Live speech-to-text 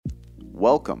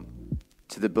Welcome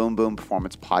to the Boom Boom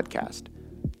Performance Podcast,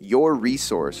 your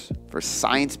resource for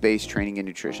science-based training and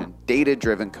nutrition,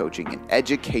 data-driven coaching, and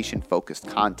education-focused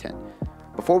content.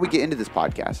 Before we get into this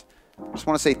podcast, I just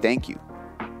want to say thank you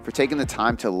for taking the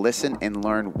time to listen and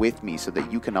learn with me so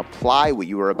that you can apply what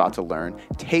you are about to learn,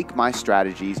 take my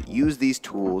strategies, use these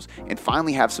tools, and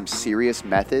finally have some serious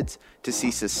methods to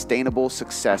see sustainable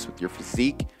success with your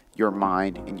physique, your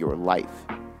mind, and your life.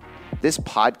 This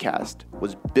podcast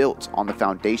was built on the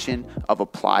foundation of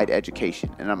applied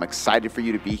education, and I'm excited for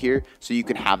you to be here so you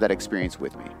can have that experience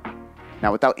with me.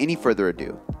 Now, without any further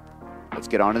ado, let's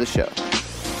get on to the show.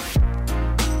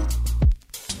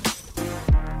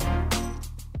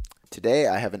 Today,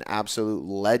 I have an absolute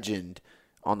legend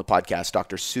on the podcast,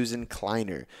 Dr. Susan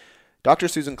Kleiner. Dr.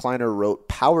 Susan Kleiner wrote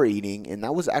Power Eating, and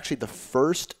that was actually the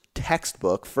first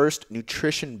textbook, first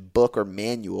nutrition book or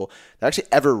manual that I actually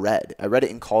ever read. I read it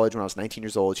in college when I was 19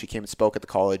 years old. She came and spoke at the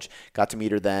college, got to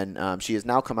meet her then. She has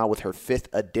now come out with her 5th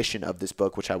edition of this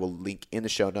book, which I will link in the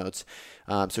show notes.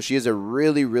 So she is a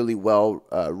really, really well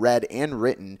read and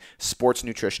written sports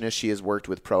nutritionist. She has worked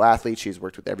with pro athletes. She has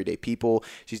worked with everyday people.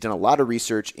 She's done a lot of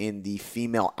research in the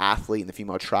female athlete and the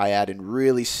female triad and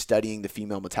really studying the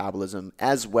female metabolism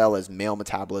as well as male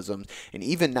metabolism and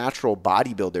even natural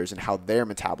bodybuilders and how their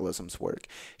metabolisms work.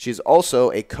 She is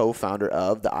also a co-founder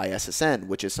of the ISSN,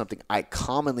 which is something I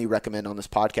commonly recommend on this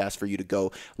podcast for you to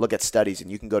go look at studies.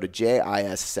 And you can go to jissn.com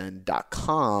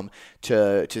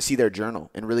to see their journal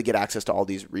and really get access to all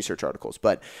these research articles.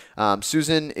 But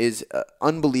Susan is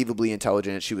unbelievably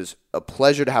intelligent. She was a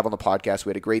pleasure to have on the podcast.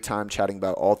 We had a great time chatting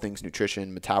about all things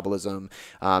nutrition, metabolism.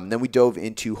 Then we dove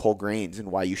into whole grains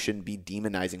and why you shouldn't be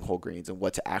demonizing whole grains and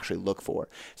what to actually look for.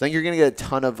 So I think you're going to get a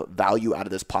ton of value out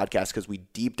of this podcast because we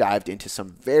deep dived into some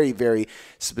very, very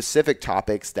specific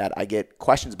topics that I get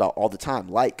questions about all the time,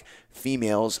 like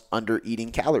females under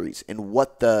eating calories and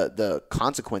what the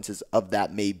consequences of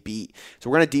that may be. So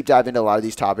we're going to deep dive into a lot of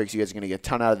these topics. You guys are going to get a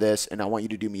ton out of this, and I want you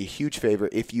to do me a huge favor.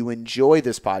 If you enjoy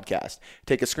this podcast,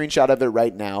 take a screenshot of it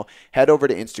right now, head over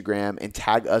to Instagram and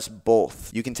tag us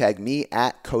both. You can tag me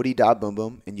at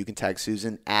Cody.boomboom and you can tag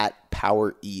Susan at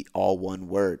PowerEat, all one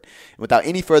word. And without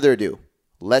any further ado,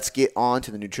 let's get on to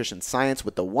the nutrition science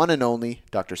with the one and only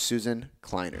Dr. Susan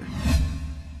Kleiner.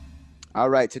 All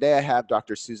right, today I have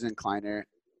Dr. Susan Kleiner.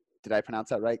 Did I pronounce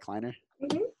that right, Kleiner?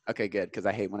 Mm-hmm. Okay, good, because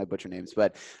I hate when I butcher names.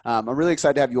 But I'm really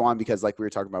excited to have you on because like we were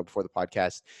talking about before the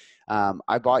podcast,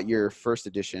 I bought your first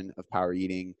edition of Power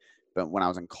Eating but when I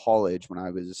was in college,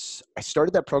 I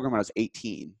started that program when I was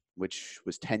 18, which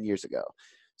was 10 years ago.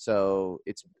 So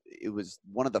it was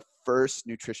one of the first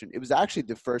it was actually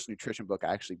the first nutrition book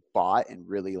I actually bought and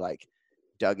really like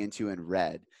dug into and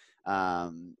read.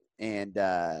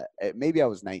 Maybe I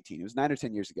was 19. It was 9 or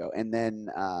 10 years ago. And then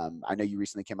I know you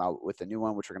recently came out with a new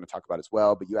one, which we're going to talk about as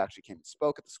well. But you actually came and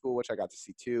spoke at the school, which I got to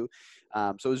see too.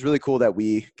 So it was really cool that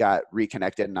we got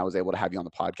reconnected and I was able to have you on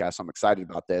the podcast. So I'm excited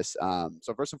about this.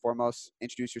 So first and foremost,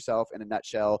 introduce yourself in a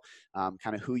nutshell,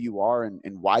 kind of who you are and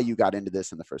why you got into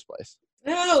this in the first place.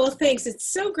 Oh, well, thanks.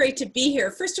 It's so great to be here.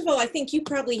 First of all, I think you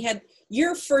probably had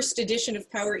your first edition of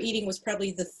Power Eating was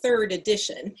probably the 3rd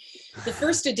edition. The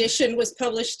first edition was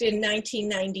published in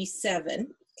 1997.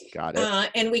 Got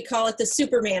it. And we call it the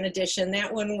Superman edition.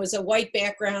 That one was a white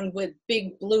background with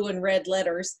big blue and red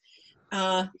letters.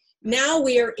 Now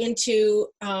we are into,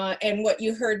 and what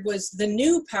you heard was the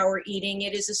new Power Eating.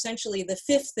 It is essentially the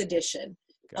 5th edition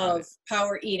of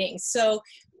Power Eating. So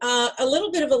a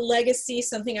little bit of a legacy,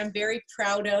 something I'm very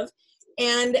proud of.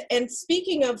 And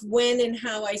speaking of when and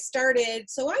how I started,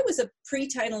 so I was a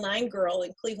pre-Title IX girl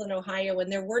in Cleveland, Ohio,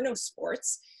 and there were no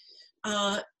sports,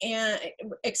 and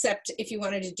except if you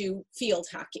wanted to do field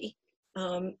hockey.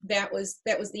 That was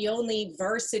the only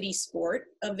varsity sport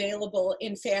available.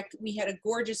 In fact, we had a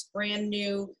gorgeous brand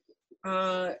new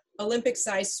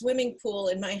Olympic-sized swimming pool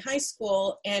in my high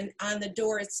school, and on the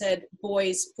door it said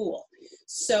boys pool.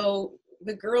 So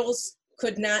the girls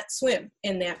could not swim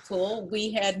in that pool.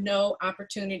 We had no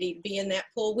opportunity to be in that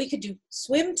pool. We could do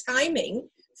swim timing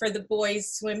for the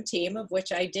boys swim team, of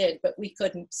which I did, but we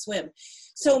couldn't swim.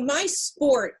 So my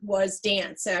sport was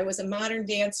dance. I was a modern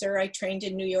dancer. I trained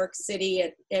in New York City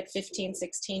at 15,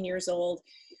 16 years old,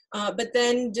 but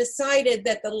then decided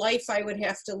that the life I would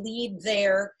have to lead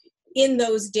there in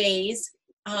those days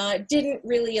didn't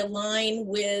really align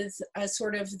with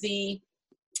sort of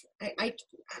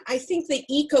I think the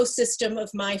ecosystem of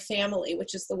my family,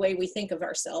 which is the way we think of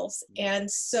ourselves.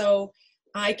 And so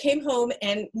I came home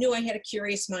and knew I had a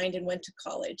curious mind and went to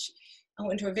college. I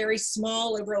went to a very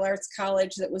small liberal arts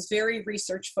college that was very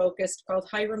research focused called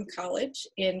Hiram College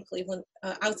in Cleveland,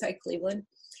 outside Cleveland.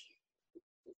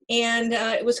 And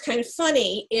it was kind of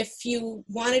funny. If you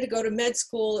wanted to go to med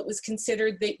school, it was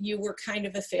considered that you were kind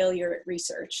of a failure at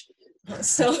research.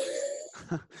 So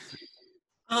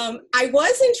I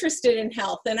was interested in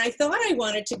health, and I thought I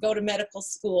wanted to go to medical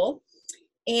school,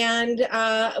 and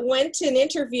went to an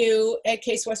interview at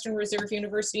Case Western Reserve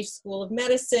University School of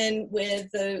Medicine with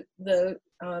the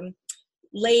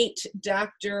late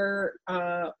Dr.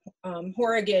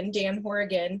 Horrigan, Dan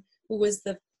Horrigan, who was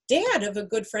the dad of a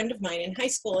good friend of mine in high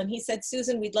school. And he said,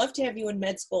 Susan, we'd love to have you in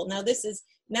med school. Now, this is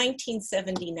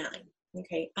 1979.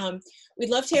 Okay. We'd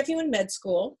love to have you in med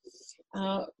school.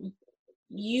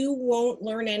 You won't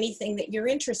learn anything that you're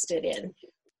interested in.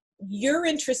 You're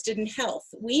interested in health.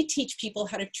 We teach people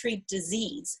how to treat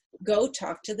disease. Go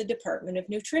talk to the Department of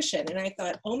Nutrition. And I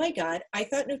thought, oh my God, I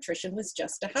thought nutrition was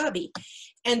just a hobby.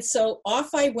 And so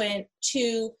off I went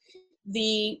to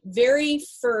the very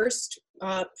first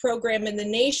program in the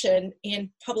nation in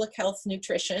public health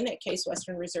nutrition at Case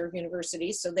Western Reserve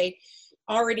University. So they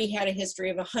already had a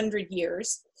history of 100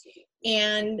 years.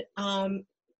 And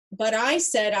but I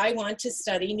said, I want to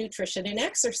study nutrition and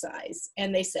exercise.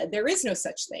 And they said, there is no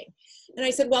such thing. And I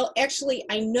said, well, actually,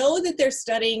 I know that they're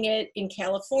studying it in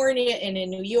California and in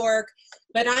New York,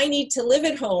 but I need to live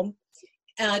at home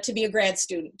to be a grad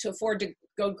student, to afford to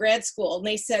go grad school. And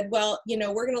they said, well, you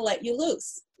know, we're going to let you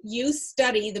loose. You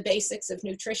study the basics of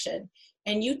nutrition,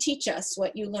 and you teach us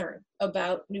what you learn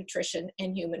about nutrition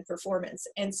and human performance.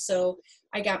 And so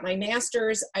I got my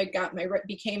master's,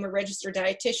 became a registered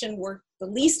dietitian, worked the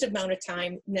least amount of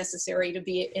time necessary to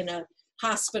be in a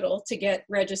hospital to get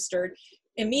registered,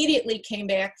 immediately came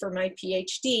back for my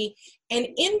PhD, and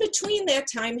in between that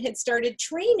time had started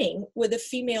training with a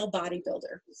female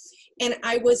bodybuilder. And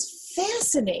I was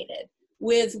fascinated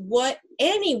with what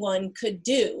anyone could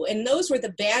do. And those were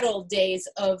the bad old days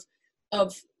of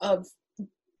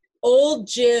old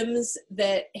gyms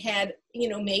that had, you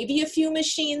know, maybe a few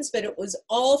machines, but it was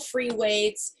all free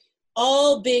weights,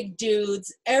 all big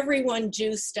dudes, everyone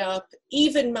juiced up,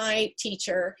 even my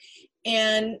teacher.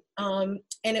 And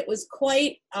it was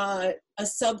quite a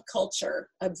subculture,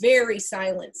 a very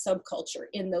silent subculture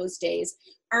in those days.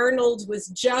 Arnold was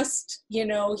just, you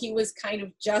know, he was kind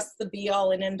of just the be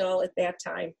all and end all at that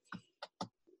time.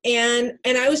 And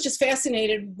I was just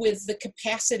fascinated with the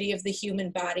capacity of the human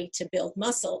body to build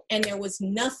muscle. And there was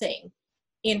nothing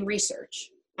in research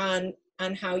on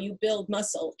how you build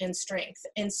muscle and strength.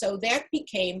 And so that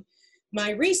became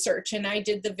my research. And I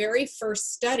did the very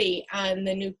first study on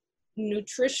the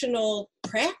nutritional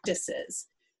practices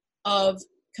of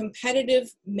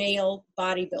competitive male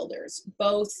bodybuilders,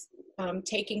 both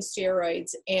taking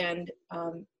steroids and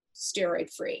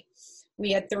steroid-free.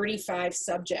 We had 35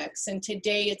 subjects, and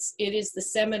today it is the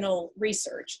seminal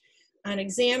research on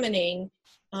examining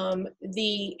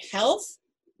the health,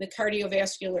 the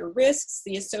cardiovascular risks,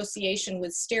 the association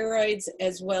with steroids,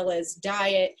 as well as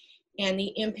diet, and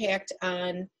the impact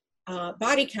on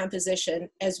body composition,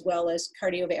 as well as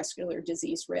cardiovascular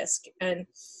disease risk. And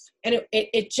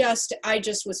I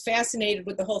just was fascinated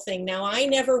with the whole thing. Now, I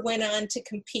never went on to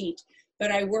compete,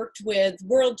 but I worked with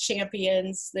world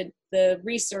champions, the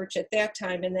research at that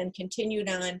time, and then continued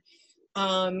on.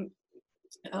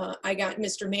 I got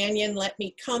Mr. Mannion let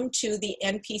me come to the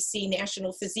NPC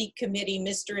National Physique Committee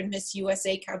Mr. and Miss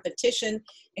USA competition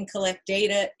and collect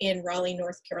data in Raleigh,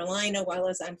 North Carolina, while I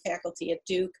was on faculty at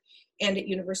Duke and at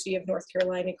University of North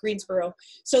Carolina, Greensboro.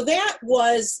 So that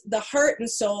was the heart and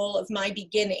soul of my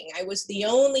beginning. I was the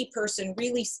only person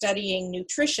really studying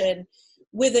nutrition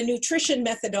with a nutrition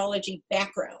methodology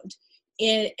background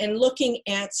and looking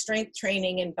at strength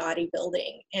training and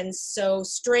bodybuilding. And so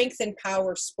strength and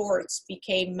power sports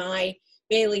became my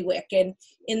bailiwick. And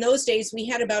in those days, we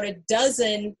had about a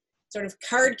dozen sort of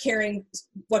card-carrying,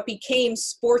 what became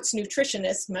sports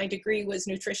nutritionists. My degree was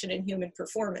nutrition and human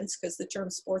performance, because the term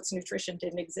sports nutrition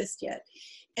didn't exist yet.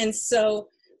 And so,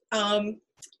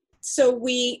 so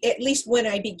we, at least when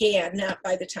I began, not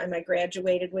by the time I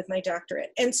graduated with my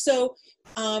doctorate. And so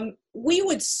we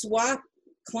would swap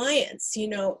clients, you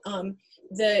know,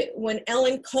 when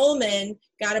Ellen Coleman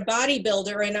got a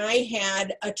bodybuilder and I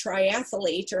had a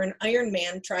triathlete or an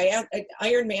Ironman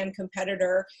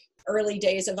competitor, early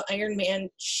days of Ironman,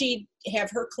 she'd have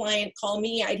her client call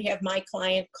me, I'd have my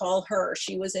client call her.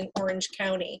 She was in Orange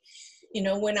County. You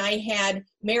know, when I had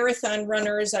marathon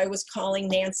runners, I was calling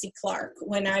Nancy Clark.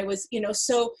 When I was, you know,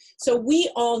 so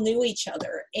we all knew each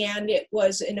other, and it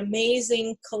was an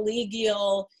amazing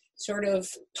collegial sort of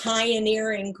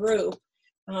pioneering group.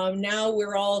 Now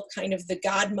we're all kind of the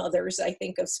godmothers, I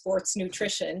think, of sports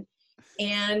nutrition.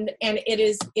 And it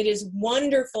is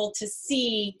wonderful to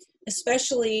see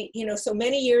especially, so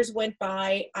many years went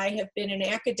by. I have been an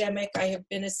academic. I have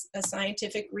been a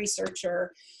scientific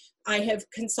researcher. I have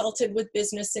consulted with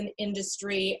business and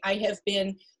industry. I have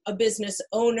been a business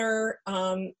owner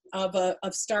of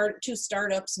two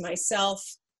startups myself.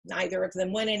 Neither of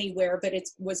them went anywhere, but it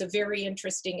was a very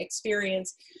interesting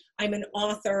experience. I'm an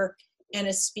author and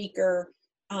a speaker.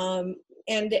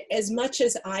 And as much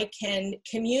as I can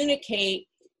communicate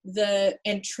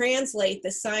and translate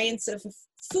the science of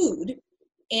food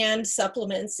and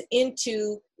supplements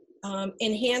into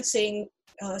enhancing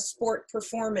sport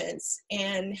performance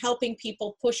and helping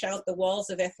people push out the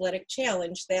walls of athletic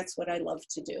challenge, that's what I love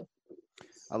to do.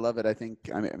 I love it.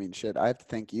 I mean, shit, I have to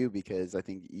thank you because I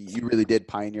think you really did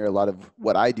pioneer a lot of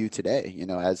what I do today,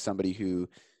 as somebody who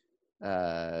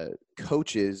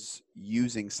coaches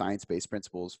using science-based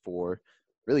principles for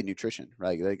really nutrition,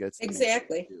 right? Like that's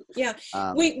exactly. Yeah.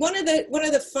 One of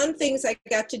the fun things I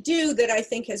got to do that I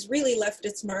think has really left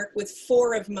its mark with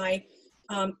 4 of my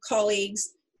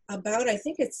colleagues about, I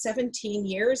think it's 17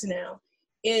 years now,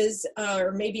 is,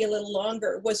 or maybe a little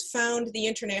longer, was found the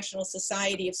International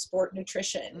Society of Sport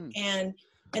Nutrition. And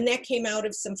that came out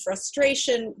of some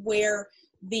frustration where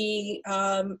the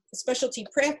specialty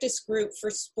practice group for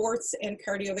sports and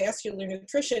cardiovascular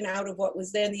nutrition out of what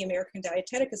was then the American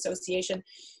Dietetic Association,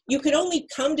 you could only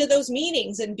come to those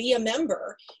meetings and be a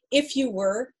member if you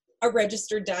were a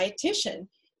registered dietitian.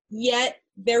 Yet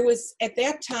there was, at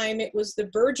that time, it was the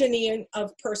burgeoning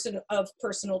of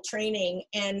personal training,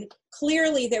 and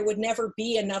clearly there would never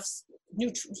be enough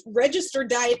registered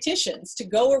dietitians to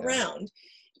go around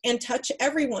and touch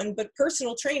everyone, but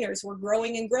personal trainers were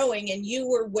growing and growing, and you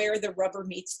were where the rubber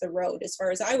meets the road as far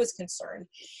as I was concerned.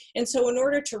 And so in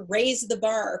order to raise the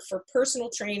bar for personal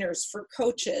trainers, for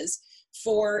coaches,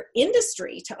 for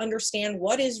industry to understand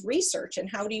what is research and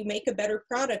how do you make a better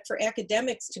product, for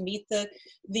academics to meet the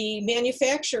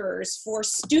manufacturers, for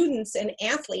students and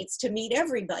athletes to meet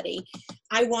everybody,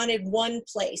 I wanted one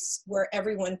place where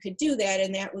everyone could do that,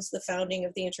 and that was the founding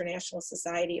of the International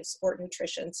Society of Sport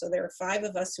Nutrition. So there are 5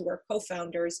 of us who are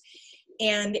co-founders,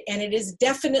 and it is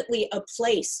definitely a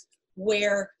place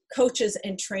where coaches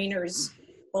and trainers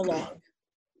belong.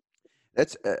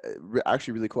 That's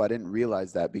actually really cool. I didn't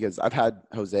realize that because I've had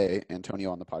Jose Antonio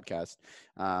on the podcast,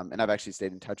 and I've actually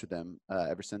stayed in touch with him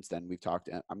ever since then. We've talked.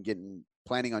 I'm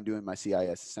planning on doing my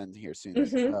CISSN here soon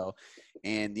as well.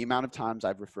 And the amount of times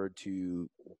I've referred to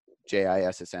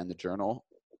JISSN, the journal,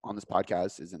 on this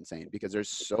podcast is insane because there's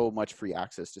so much free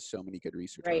access to so many good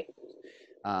research. Right.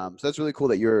 So that's really cool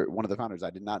that you're one of the founders. I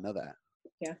did not know that.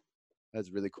 Yeah. That's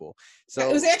really cool. So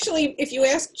it was actually, if you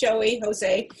ask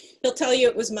Jose, he'll tell you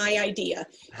it was my idea,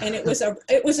 and it was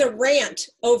a rant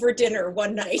over dinner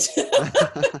one night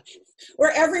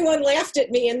where everyone laughed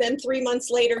at me, and then 3 months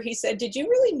later he said, "Did you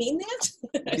really mean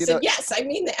that?" I said, "Yes, I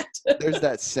mean that." There's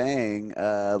that saying,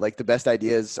 like the best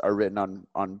ideas are written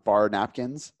on bar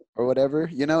napkins or whatever,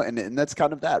 and that's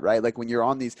kind of that, right? Like when you're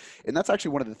on these, and that's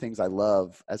actually one of the things I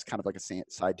love as kind of like a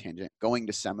side tangent, going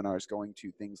to seminars, going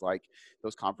to things like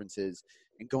those conferences,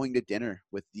 and going to dinner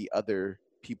with the other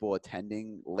people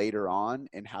attending later on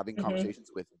and having conversations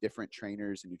with different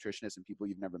trainers and nutritionists and people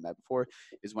you've never met before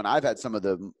is when I've had some of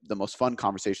the most fun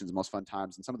conversations, the most fun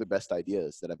times, and some of the best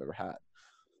ideas that I've ever had.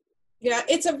 Yeah,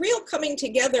 it's a real coming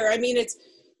together. I mean, it's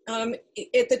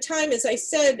at the time, as I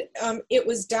said, it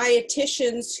was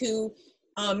dietitians who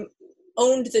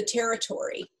owned the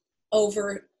territory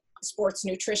over sports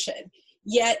nutrition.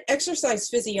 Yet exercise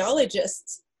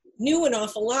physiologists knew an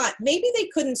awful lot. Maybe they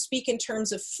couldn't speak in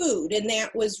terms of food, and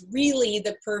that was really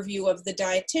the purview of the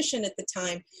dietitian at the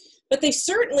time. But they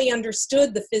certainly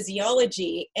understood the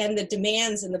physiology and the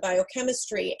demands and the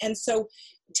biochemistry. And so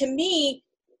to me,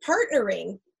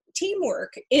 partnering,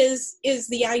 teamwork is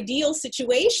the ideal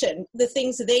situation. The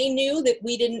things they knew that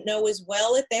we didn't know as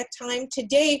well at that time.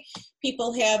 Today,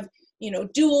 people have,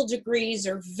 dual degrees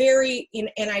or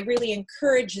and I really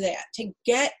encourage that, to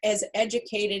get as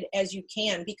educated as you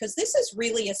can, because this is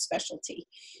really a specialty.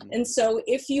 And so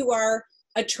if you are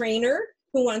a trainer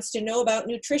who wants to know about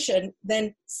nutrition,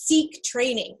 then seek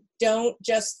training. Don't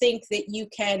just think that you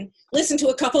can listen to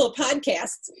a couple of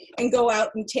podcasts and go out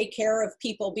and take care of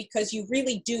people, because you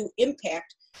really do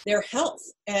impact their health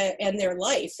and their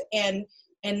life and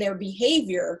their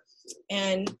behavior.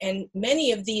 And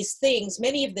many of these things,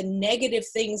 many of the negative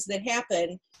things that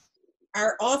happen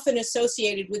are often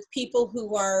associated with people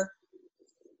who are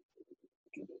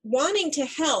wanting to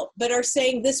help, but are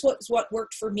saying this was what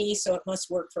worked for me, so it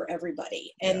must work for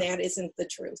everybody. And that isn't the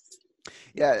truth.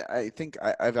 Yeah, I think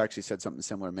I've actually said something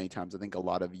similar many times. I think a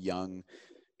lot of young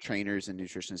trainers and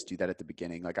nutritionists do that at the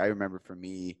beginning. Like I remember for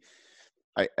me,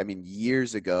 I mean,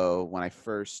 years ago when I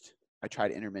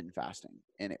tried intermittent fasting,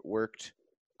 and it worked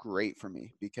great for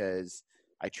me because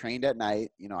I trained at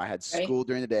night, you know, I had Right? school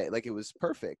during the day, like it was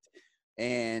perfect.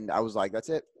 And I was like, that's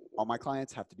it. All my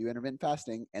clients have to do intermittent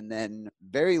fasting. And then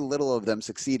very little of them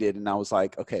succeeded. And I was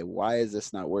like, okay, why is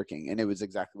this not working? And it was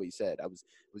exactly what you said. I was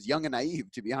young and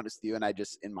naive, to be honest with you. And I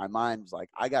just, in my mind, was like,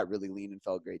 I got really lean and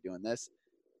felt great doing this.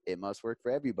 It must work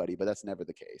for everybody, but that's never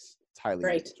the case. It's highly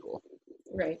Right. individual.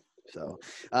 Right. So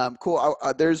cool.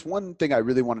 There's one thing I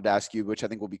really wanted to ask you, which I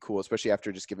think will be cool, especially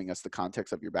after just giving us the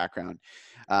context of your background,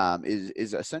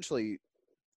 is essentially,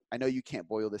 I know you can't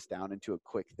boil this down into a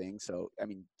quick thing. So, I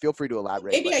mean, feel free to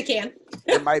elaborate. Maybe I can.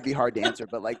 It might be hard to answer,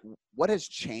 but like, what has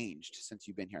changed since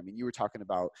you've been here? I mean, you were talking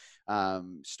about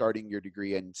starting your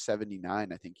degree in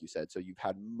 '79, I think you said. So you've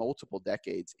had multiple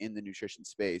decades in the nutrition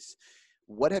space.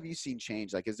 What have you seen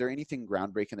change? Like, is there anything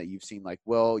groundbreaking that you've seen, like,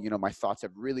 well, you know, my thoughts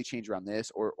have really changed around this,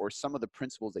 or some of the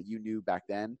principles that you knew back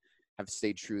then have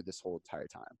stayed true this whole entire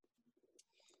time?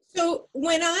 So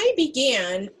when I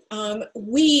began,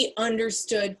 we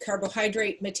understood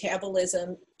carbohydrate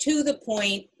metabolism to the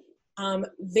point,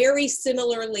 very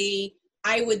similarly,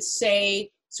 I would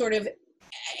say, sort of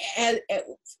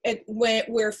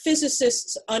where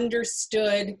physicists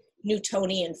understood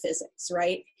Newtonian physics,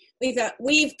 right? We thought,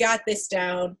 we've got this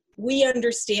down. We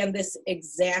understand this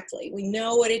exactly. We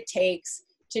know what it takes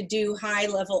to do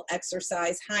high-level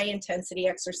exercise, high-intensity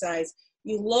exercise.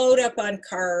 You load up on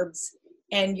carbs,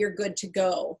 and you're good to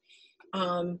go.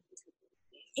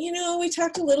 You know, we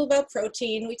talked a little about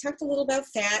protein, we talked a little about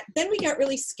fat, then we got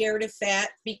really scared of fat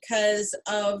because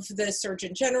of the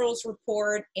Surgeon General's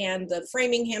report and the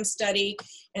Framingham study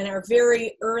and our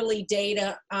very early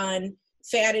data on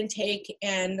fat intake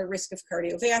and the risk of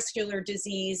cardiovascular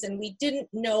disease, and we didn't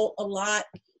know a lot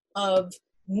of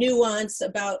nuance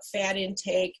about fat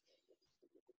intake.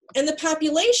 And the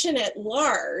population at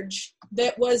large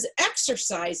that was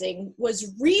exercising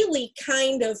was really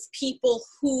kind of people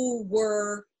who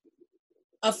were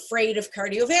afraid of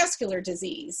cardiovascular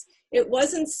disease. It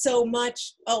wasn't so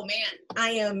much, oh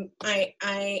man,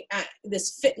 I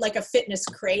this fit like a fitness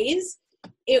craze.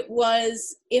 It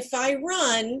was, if I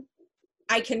run,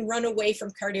 I can run away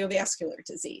from cardiovascular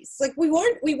disease. Like we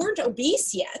weren't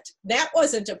obese yet. That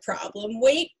wasn't a problem.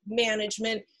 Weight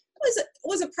management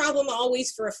was a problem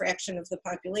always for a fraction of the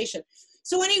population.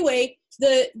 So anyway,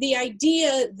 the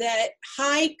idea that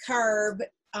high carb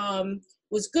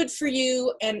was good for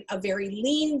you and a very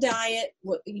lean diet,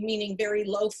 meaning very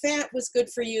low fat, was good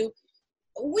for you.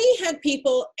 We had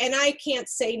people, and I can't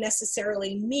say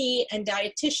necessarily me and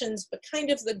dietitians, but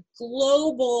kind of the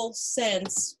global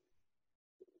sense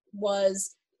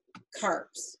was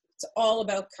carbs. It's all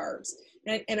about carbs.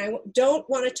 And I don't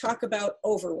want to talk about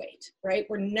overweight, right?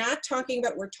 We're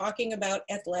talking about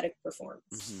athletic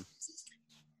performance.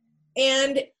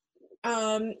 Mm-hmm.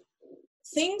 And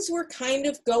things were kind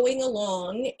of going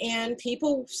along and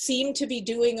people seemed to be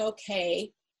doing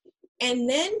okay. And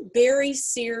then Barry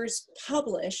Sears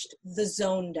published the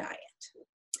Zone Diet.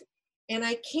 And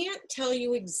I can't tell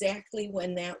you exactly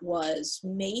when that was.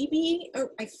 Maybe,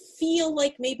 or I feel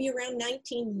like maybe around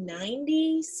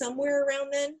 1990, somewhere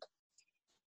around then.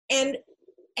 And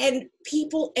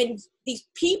these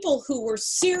people who were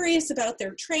serious about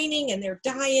their training and their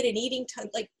diet and eating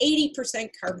like 80%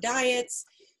 carb diets,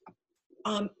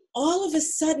 all of a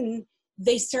sudden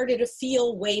they started to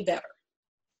feel way better.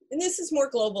 And this is more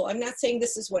global. I'm not saying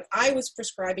this is what I was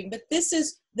prescribing, but this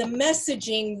is the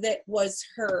messaging that was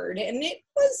heard. And it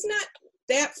was not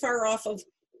that far off of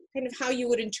kind of how you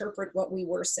would interpret what we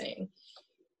were saying.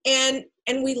 And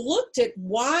we looked at,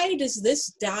 why does this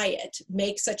diet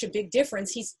make such a big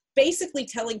difference? He's basically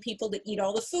telling people to eat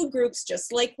all the food groups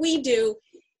just like we do.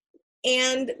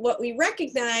 And what we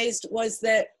recognized was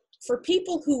that for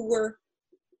people who were,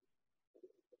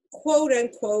 quote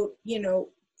unquote, you know,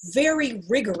 very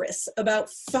rigorous about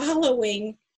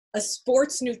following a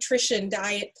sports nutrition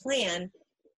diet plan,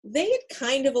 they had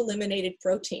kind of eliminated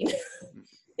protein.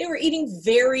 They were eating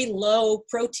very low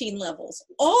protein levels,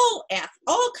 all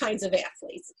kinds of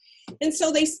athletes. And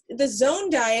so the Zone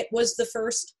Diet was the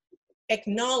first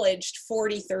acknowledged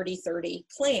 40-30-30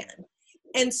 plan.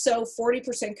 And so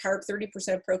 40% carb,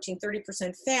 30% protein,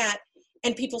 30% fat,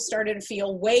 and people started to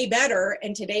feel way better.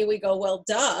 And today we go, well,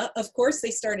 duh, of course they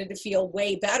started to feel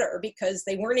way better because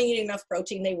they weren't eating enough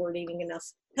protein, they weren't eating enough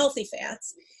healthy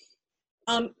fats.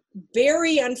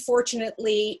 Barry,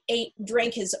 unfortunately,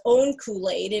 drank his own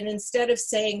Kool-Aid, and instead of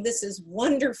saying this is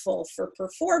wonderful for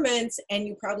performance and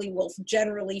you probably will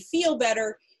generally feel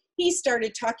better, he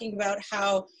started talking about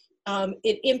how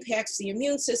It impacts the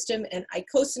immune system and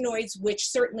eicosanoids, which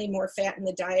certainly more fat in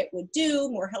the diet would do,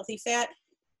 more healthy fat,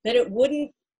 that it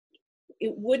wouldn't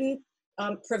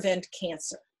prevent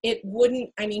cancer. It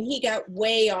wouldn't, I mean, he got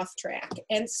way off track.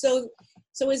 And so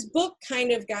his book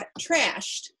kind of got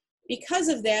trashed because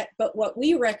of that. But what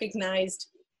we recognized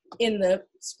in the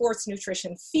sports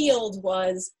nutrition field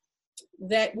was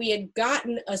that we had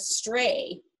gotten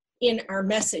astray in our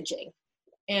messaging.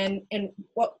 And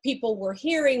what people were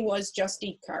hearing was just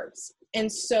eat carbs.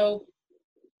 And so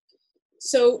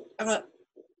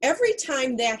every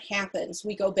time that happens,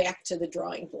 we go back to the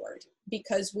drawing board,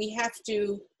 because we have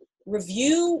to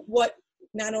review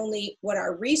not only what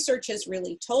our research has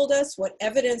really told us, what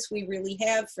evidence we really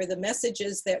have for the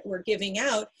messages that we're giving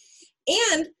out,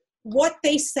 and what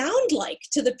they sound like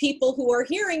to the people who are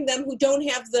hearing them, who don't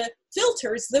have the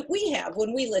filters that we have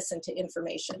when we listen to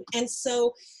information. And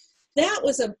so that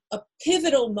was a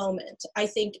pivotal moment, I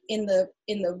think, in the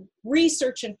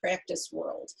research and practice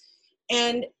world.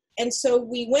 And so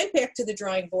we went back to the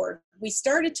drawing board. We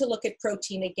started to look at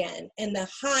protein again, and the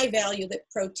high value that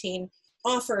protein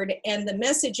offered, and the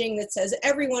messaging that says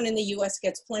everyone in the US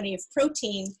gets plenty of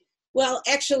protein. Well,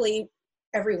 actually,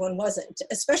 everyone wasn't,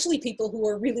 especially people who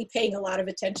were really paying a lot of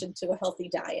attention to a healthy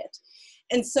diet.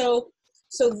 And so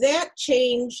that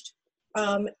changed.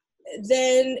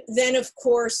 Then of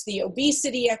course the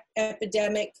obesity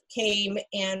epidemic came,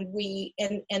 and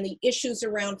the issues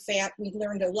around fat. We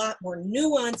learned a lot more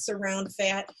nuance around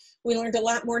fat. We learned a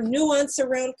lot more nuance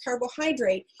around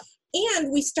carbohydrate,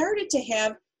 and we started to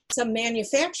have some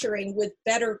manufacturing with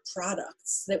better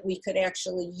products that we could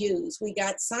actually use. We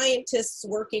got scientists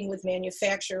working with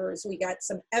manufacturers. We got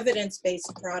some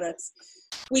evidence-based products.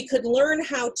 We could learn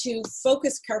how to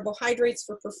focus carbohydrates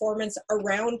for performance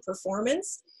around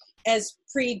performance, as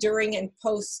pre, during, and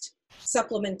post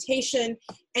supplementation,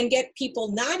 and get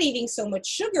people not eating so much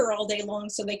sugar all day long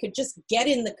so they could just get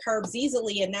in the carbs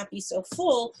easily and not be so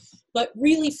full, but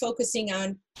really focusing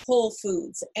on whole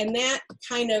foods. And that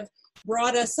kind of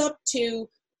brought us up to,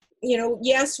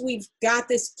 yes, we've got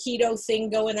this keto thing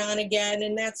going on again,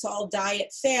 and that's all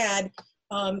diet fad,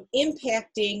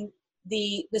 impacting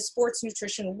the sports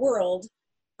nutrition world.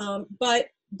 But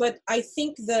I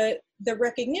think the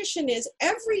recognition is,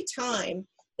 every time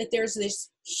that there's this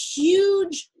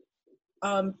huge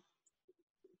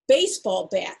baseball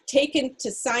bat taken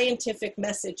to scientific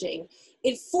messaging,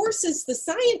 it forces the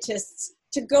scientists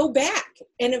to go back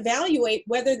and evaluate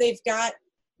whether they've got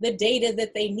the data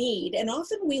that they need. And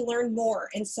often we learn more.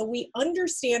 And so we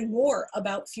understand more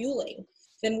about fueling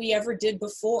than we ever did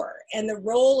before, and the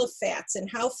role of fats and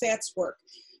how fats work.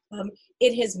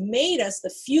 It has made us, the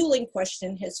fueling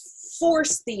question has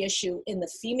forced the issue in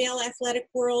the female athletic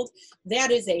world.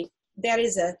 That is a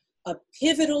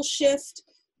pivotal shift.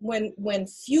 When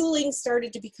fueling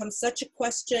started to become such a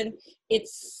question,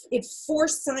 it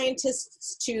forced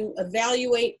scientists to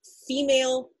evaluate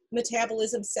female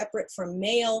metabolism separate from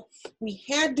male. We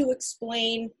had to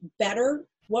explain better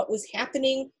what was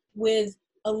happening with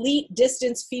elite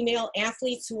distance female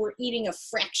athletes who were eating a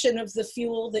fraction of the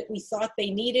fuel that we thought they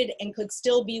needed and could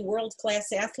still be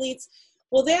world-class athletes.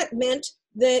 Well, that meant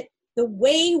that the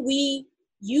way we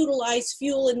utilize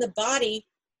fuel in the body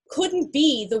couldn't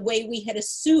be the way we had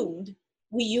assumed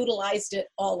we utilized it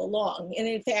all along. And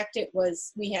in fact,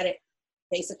 we had it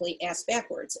basically ass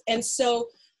backwards. And so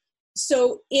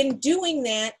in doing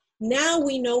that, now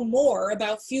we know more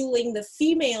about fueling the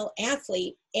female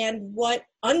athlete and what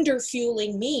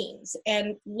underfueling means,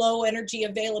 and low energy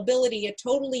availability, a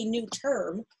totally new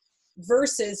term,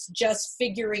 versus just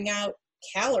figuring out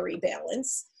calorie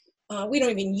balance. We don't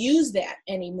even use that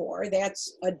anymore.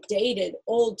 That's a dated,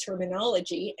 old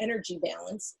terminology, energy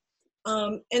balance.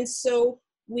 And so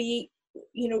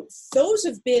those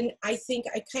have been, I think,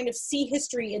 I kind of see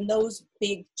history in those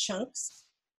big chunks.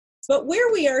 But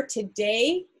where we are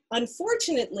today,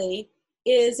 unfortunately,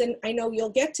 is, and I know you'll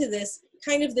get to this,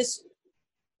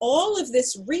 all of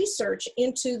this research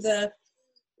into the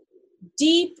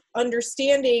deep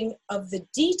understanding of the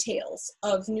details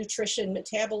of nutrition,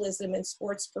 metabolism, and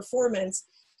sports performance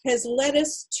has led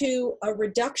us to a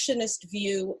reductionist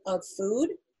view of food,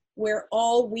 where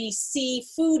all we see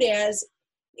food as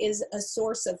is a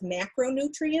source of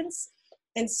macronutrients.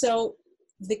 And so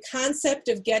the concept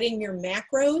of getting your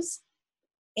macros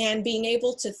and being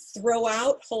able to throw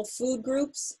out whole food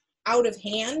groups out of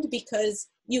hand, because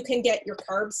you can get your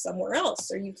carbs somewhere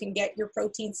else, or you can get your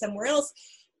protein somewhere else,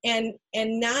 and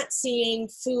not seeing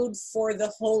food for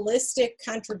the holistic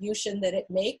contribution that it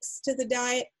makes to the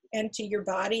diet and to your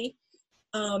body,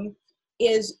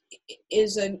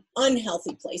 is an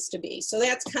unhealthy place to be. So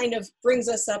that's kind of brings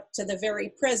us up to the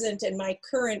very present and my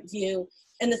current view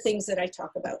and the things that I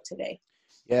talk about today.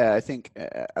 Yeah, I think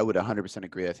I would 100%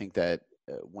 agree. I think that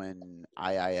when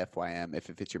IIFYM, if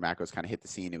it fits your macros, kind of hit the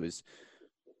scene, it was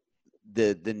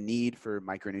the need for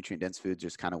micronutrient dense foods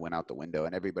just kind of went out the window,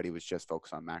 and everybody was just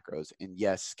focused on macros. And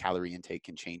yes, calorie intake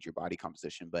can change your body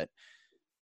composition, but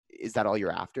is that all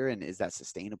you're after, and is that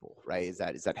sustainable, right? Is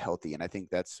that healthy? And I think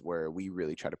that's where we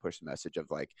really try to push the message of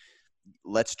like,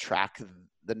 let's track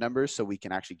the numbers so we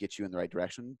can actually get you in the right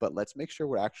direction, but let's make sure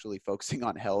we're actually focusing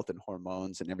on health and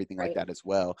hormones and everything like that as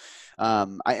well.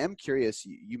 I am curious,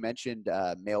 you mentioned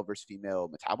male versus female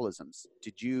metabolisms.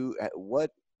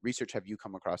 What research have you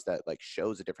come across that like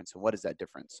shows a difference, and what is that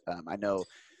difference? I know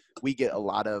we get a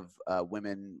lot of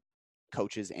women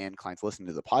coaches and clients listening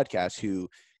to the podcast who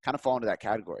kind of fall into that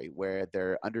category where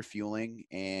they're under fueling,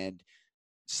 and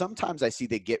sometimes I see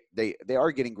they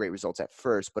are getting great results at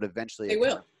first, but eventually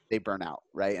they burn out,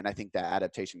 right? And I think that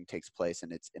adaptation takes place,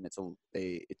 and it's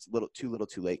little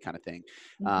too late kind of thing.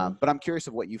 But I'm curious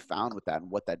of what you found with that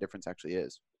and what that difference actually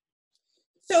is.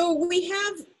 So we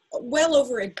have well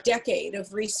over a decade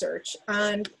of research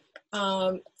on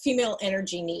female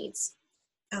energy needs.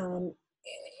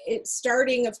 It's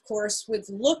starting, of course, with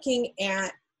looking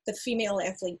at the female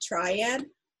athlete triad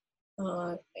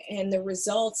and the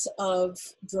results of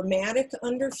dramatic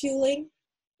underfueling,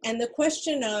 and the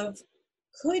question of,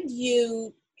 could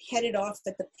you head it off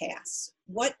at the pass?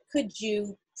 What could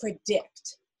you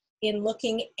predict in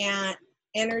looking at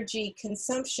energy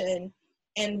consumption,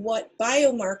 and what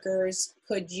biomarkers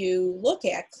could you look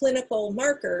at, clinical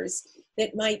markers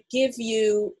that might give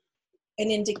you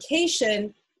an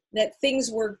indication that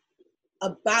things were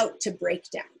about to break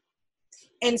down?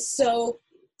 And so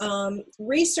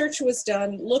research was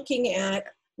done looking at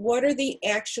what are the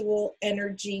actual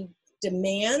energy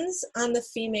demands on the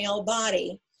female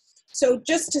body. So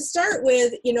just to start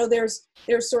with,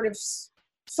 there's sort of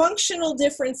functional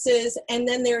differences, and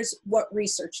then there's what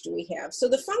research do we have. So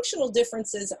the functional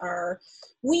differences are,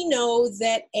 we know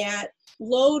that at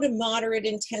low to moderate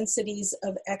intensities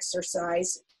of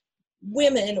exercise,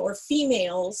 women or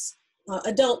females,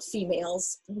 adult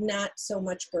females, not so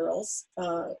much girls,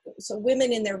 so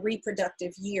women in their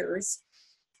reproductive years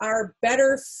are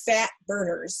better fat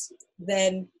burners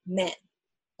than men,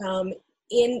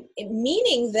 in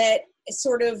meaning that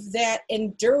sort of that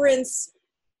endurance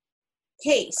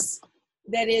pace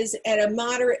that is at a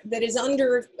moderate, that is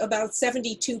under about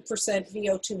 72%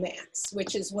 VO2 max,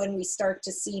 which is when we start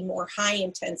to see more high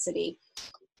intensity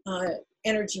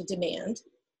energy demand.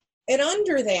 And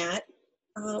under that,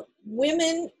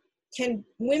 women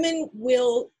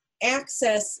will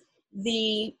access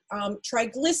the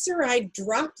triglyceride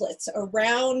droplets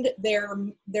around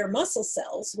their muscle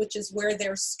cells, which is where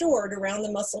they're stored around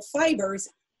the muscle fibers,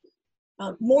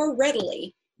 more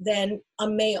readily than a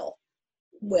male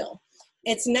will.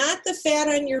 It's not the fat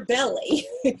on your belly.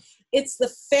 It's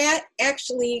the fat,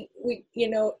 actually,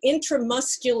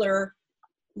 intramuscular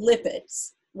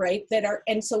lipids, right?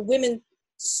 And so women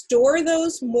store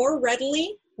those more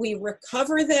readily, we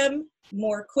recover them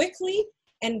more quickly,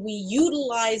 and we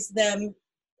utilize them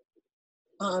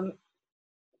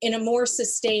in a more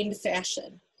sustained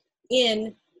fashion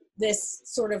in this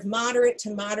sort of moderate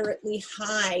to moderately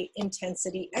high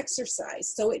intensity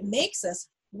exercise. So it makes us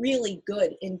really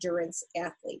good endurance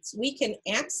athletes. We can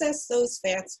access those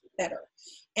fats better,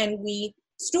 and we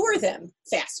store them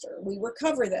faster. We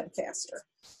recover them faster.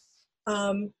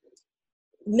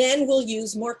 Men will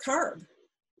use more carb.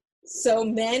 So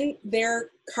men,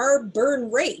 their carb burn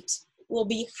rate will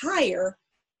be higher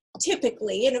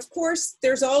typically. And of course,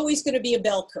 there's always going to be a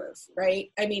bell curve,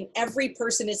 right? I mean, every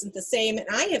person isn't the same. And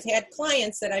I have had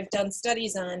clients that I've done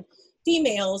studies on,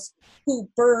 females who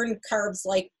burn carbs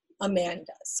like a man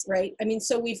does, right? I mean,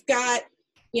 so we've got,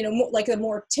 like a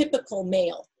more typical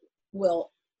male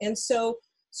will. And so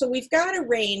we've got a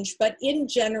range, but in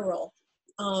general,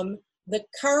 the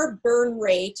carb burn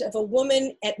rate of a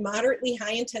woman at moderately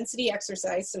high intensity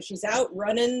exercise, so she's out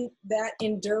running that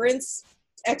endurance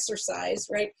exercise,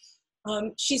 right?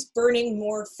 She's burning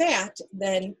more fat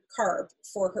than carb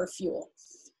for her fuel.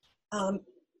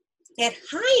 At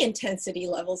high intensity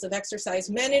levels of exercise,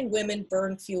 men and women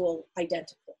burn fuel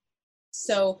identically.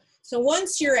 So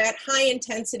once you're at high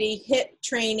intensity, HIIT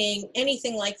training,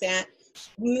 anything like that,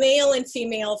 male and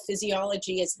female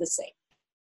physiology is the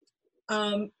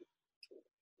same.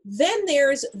 Then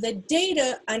there's the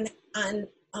data on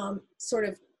sort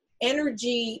of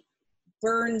energy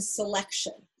burn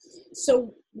selection.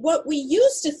 So what we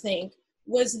used to think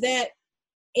was that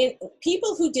in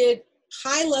people who did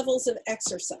high levels of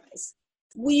exercise,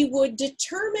 we would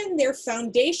determine their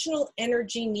foundational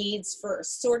energy needs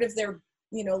first, sort of their,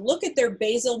 look at their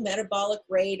basal metabolic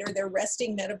rate or their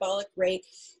resting metabolic rate,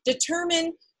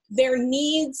 determine their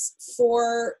needs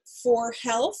for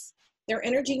health, their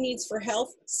energy needs for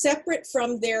health, separate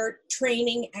from their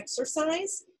training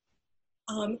exercise,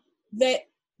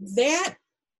 that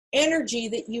energy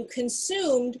that you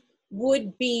consumed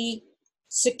would be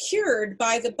secured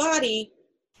by the body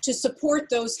to support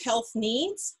those health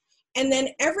needs. And then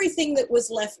everything that was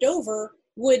left over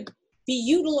would be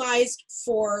utilized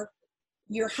for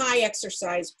your high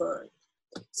exercise burn.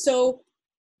 So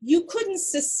you couldn't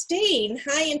sustain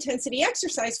high intensity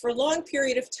exercise for a long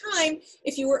period of time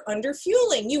if you were under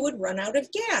fueling. You would run out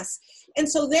of gas. And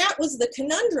so that was the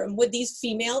conundrum with these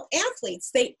female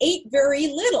athletes. They ate very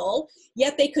little,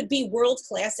 yet they could be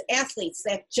world-class athletes.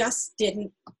 That just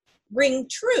didn't ring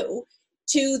true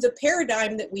to the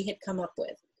paradigm that we had come up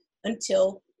with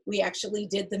until we actually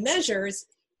did the measures.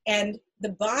 And the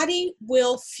body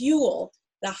will fuel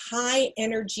the high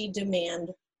energy demand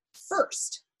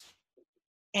first.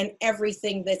 And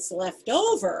everything that's left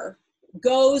over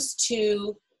goes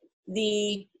to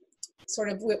the sort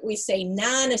of what we say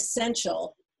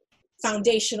non-essential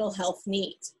foundational health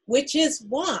needs, which is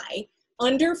why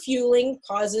underfueling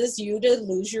causes you to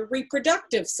lose your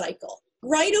reproductive cycle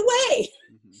right away.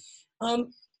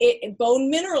 Bone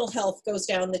mineral health goes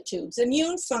down the tubes,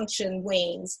 immune function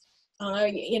wanes,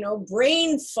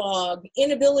 brain fog,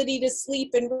 inability to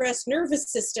sleep and rest,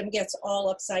 nervous system gets all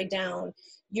upside down.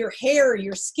 Your hair,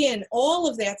 your skin, all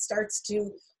of that starts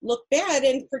to look bad,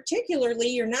 and particularly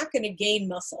you're not going to gain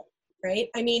muscle, right?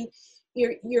 I mean,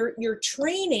 your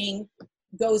training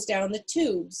goes down the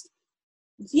tubes.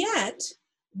 Yet,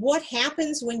 what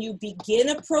happens when you begin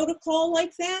a protocol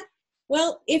like that?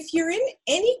 Well, if you're in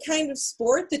any kind of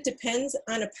sport that depends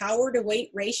on a power to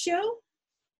weight ratio,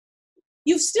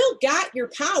 you've still got your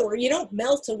power. You don't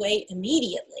melt away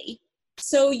immediately.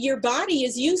 So your body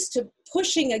is used to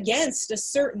pushing against a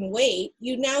certain weight.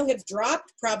 You now have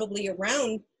dropped probably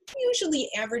around, usually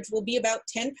average will be about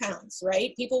 10 pounds,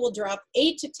 right? People will drop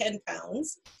 8 to 10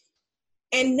 pounds.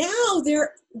 And now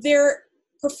their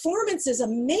performance is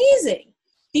amazing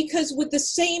because with the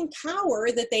same power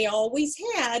that they always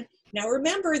had, now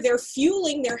remember, they're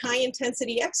fueling their high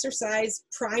intensity exercise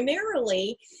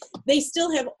primarily. They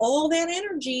still have all that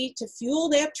energy to fuel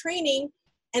that training,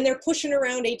 and they're pushing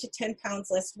around 8 to 10 pounds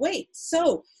less weight.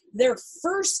 So their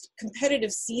first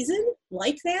competitive season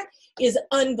like that is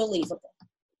unbelievable.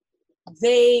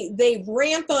 They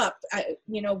ramp up.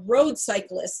 Road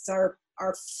cyclists are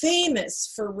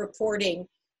famous for reporting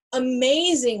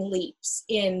amazing leaps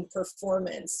in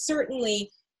performance. Certainly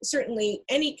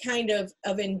any kind of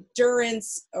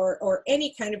endurance or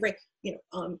any kind of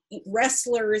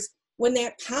wrestlers, when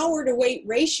that power to weight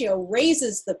ratio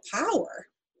raises the power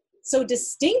so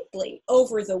distinctly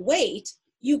over the weight,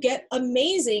 you get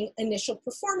amazing initial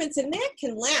performance, and that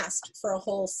can last for a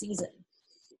whole season.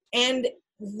 And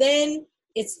then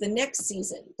it's the next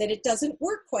season that it doesn't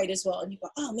work quite as well, and you go,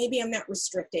 oh, maybe I'm not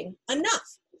restricting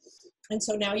enough. And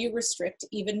so now you restrict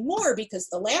even more because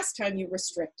the last time you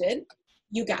restricted,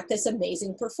 you got this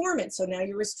amazing performance. So now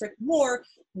you restrict more.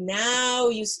 Now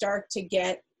you start to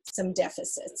get some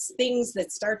deficits, things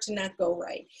that start to not go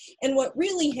right. And what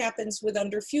really happens with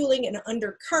underfueling and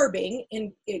undercarbing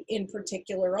in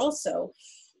particular also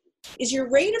is your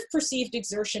rate of perceived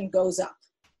exertion goes up.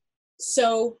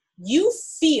 So you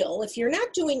feel, if you're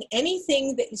not doing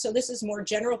anything so this is more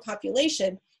general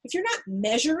population, if you're not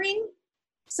measuring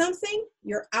something,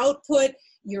 your output,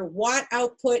 your watt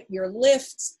output, your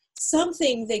lifts,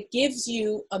 something that gives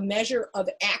you a measure of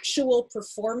actual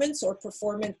performance or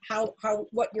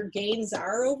what your gains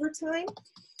are over time,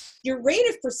 your rate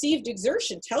of perceived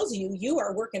exertion tells you you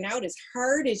are working out as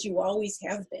hard as you always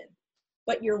have been.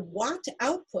 But your watt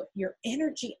output, your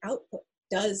energy output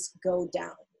does go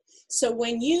down. So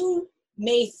when you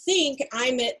may think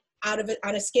on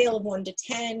a scale of 1 to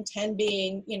 10, 10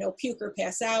 being, puke or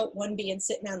pass out, 1 being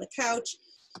sitting on the couch,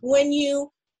 when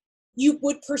you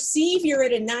would perceive you're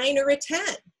at a 9 or a 10,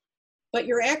 but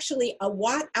you're actually a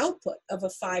watt output of a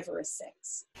 5 or a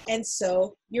 6. And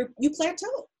so you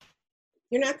plateau.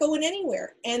 You're not going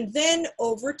anywhere. And then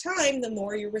over time, the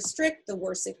more you restrict, the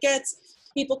worse it gets.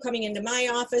 People coming into my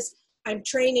office, I'm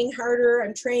training harder,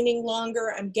 I'm training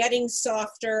longer, I'm getting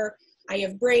softer, I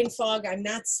have brain fog, I'm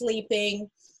not sleeping,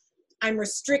 I'm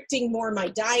restricting more, my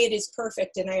diet is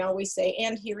perfect. And I always say,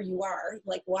 and here you are,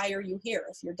 like, why are you here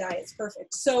if your diet's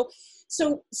perfect? So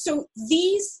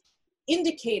these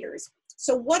indicators,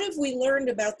 So what have we learned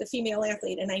about the female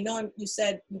athlete? And I know you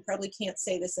said you probably can't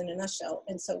say this in a nutshell.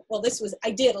 And so, well, I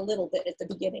did a little bit at the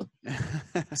beginning.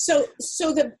 So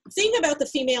the thing about the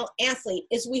female athlete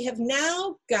is we have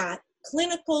now got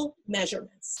clinical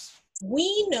measurements.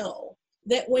 We know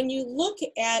that when you look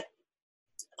at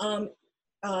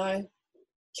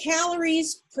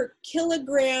calories per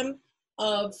kilogram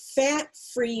of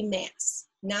fat-free mass,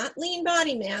 not lean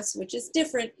body mass, which is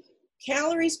different,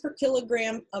 calories per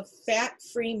kilogram of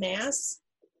fat-free mass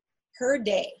per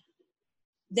day,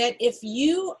 that if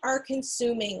you are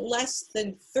consuming less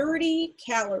than 30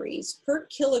 calories per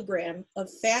kilogram of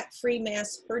fat-free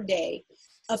mass per day,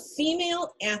 a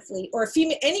female athlete, or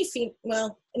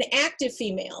an active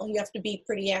female, you have to be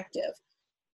pretty active,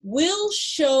 will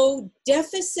show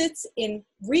deficits in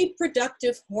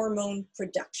reproductive hormone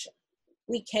production.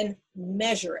 We can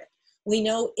measure it. We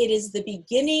know it is the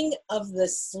beginning of the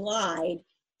slide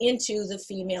into the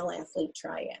female athlete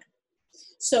triad.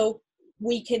 So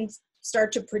we can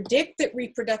start to predict that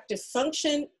reproductive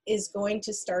function is going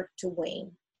to start to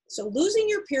wane. So losing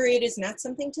your period is not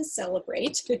something to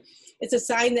celebrate. It's a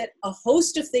sign that a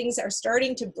host of things are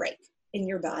starting to break in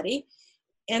your body.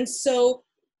 And so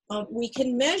we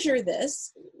can measure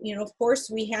this. You know, of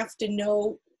course, we have to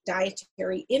know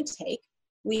dietary intake.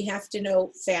 We have to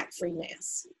know fat-free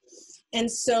mass. And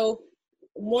so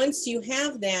once you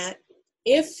have that,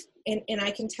 and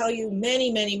I can tell you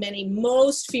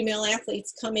most female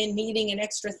athletes come in needing an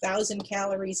extra 1,000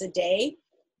 calories a day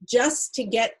just to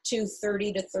get to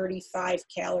 30 to 35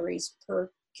 calories per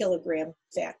kilogram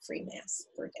fat-free mass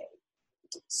per day.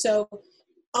 So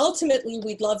ultimately,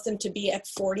 we'd love them to be at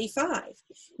 45.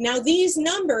 Now, these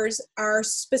numbers are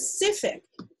specific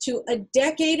to a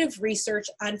decade of research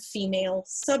on female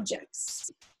subjects.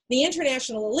 The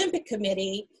International Olympic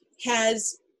Committee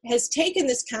has taken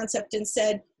this concept and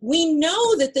said, we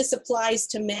know that this applies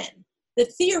to men,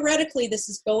 that theoretically this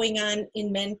is going on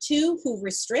in men too who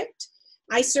restrict.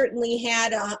 I certainly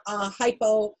had a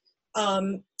hypothyroid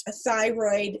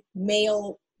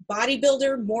male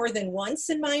bodybuilder more than once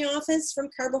in my office from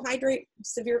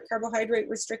severe carbohydrate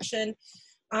restriction.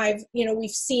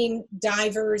 We've seen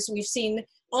divers, we've seen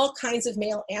all kinds of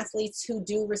male athletes who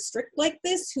do restrict like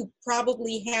this, who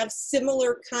probably have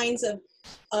similar kinds of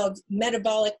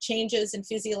metabolic changes and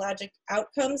physiologic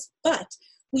outcomes, but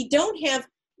we don't have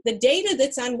the data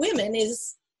that's on women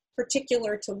is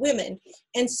particular to women.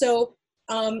 And so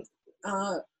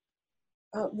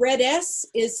RED-S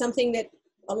is something that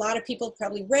a lot of people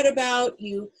probably read about.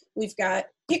 We've got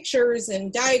pictures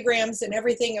and diagrams and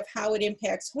everything of how it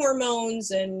impacts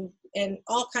hormones and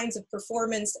all kinds of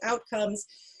performance outcomes.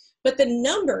 But the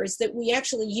numbers that we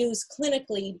actually use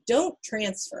clinically don't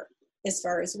transfer as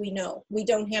far as we know. We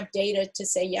don't have data to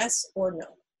say yes or no.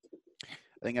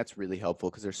 I think that's really helpful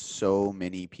because there's so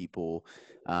many people,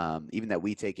 even that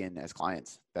we take in as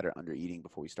clients, that are under eating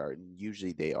before we start, and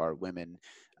usually they are women.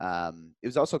 It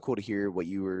was also cool to hear what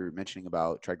you were mentioning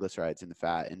about triglycerides and the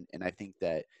fat, and I think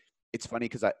that it's funny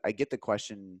because I get the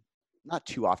question, not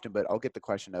too often, but I'll get the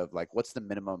question of like, what's the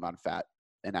minimum amount of fat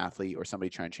an athlete or somebody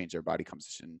trying to change their body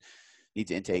composition needs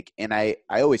to intake? And I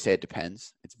always say it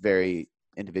depends. It's very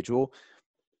individual,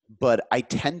 but I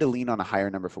tend to lean on a higher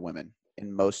number for women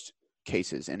in most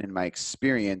cases. And in my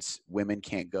experience, women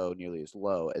can't go nearly as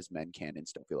low as men can and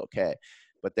still feel okay.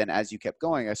 But then as you kept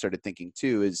going, I started thinking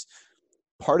too, is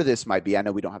part of this might be, I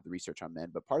know we don't have the research on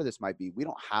men, but part of this might be we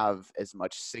don't have as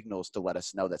much signals to let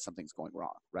us know that something's going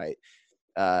wrong, right?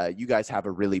 You guys have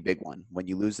a really big one. When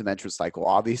you lose the menstrual cycle,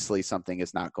 obviously something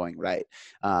is not going right.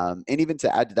 And even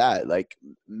to add to that, like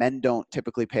men don't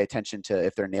typically pay attention to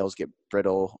if their nails get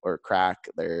brittle or crack,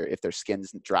 if their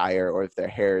skin's drier, or if their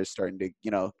hair is starting to,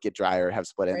 get drier or have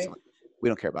split ends. Right. We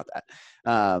don't care about that.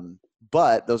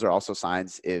 But those are also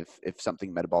signs if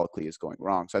something metabolically is going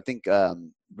wrong. So I think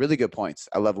really good points.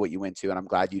 I love what you went to, and I'm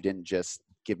glad you didn't just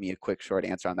give me a quick, short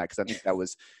answer on that, because I think that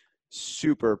was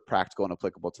super practical and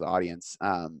applicable to the audience.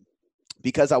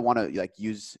 Because I want to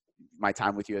use my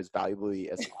time with you as valuably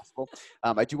as possible.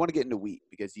 I do want to get into wheat,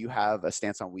 because you have a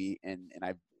stance on wheat, and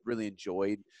I've really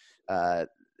enjoyed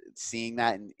seeing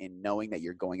that and knowing that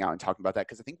you're going out and talking about that,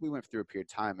 because I think we went through a period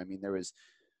of time. I mean,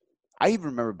 I even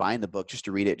remember buying the book just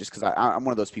to read it, just because I'm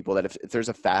one of those people that if there's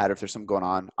a fad or if there's something going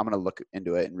on, I'm going to look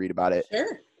into it and read about it.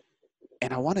 Sure.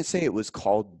 And I want to say it was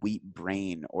called Wheat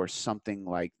Brain or something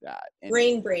like that. And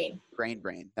Grain Brain.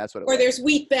 That's what it was. Or there's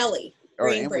Wheat Belly.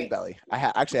 Wheat Belly.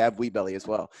 I actually have Wheat Belly as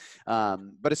well.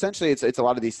 But essentially it's a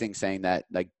lot of these things saying that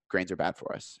like grains are bad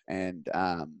for us. And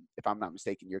if I'm not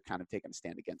mistaken, you're kind of taking a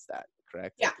stand against that,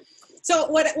 correct? Yeah. So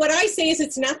what I say is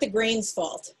it's not the grain's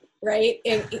fault, right?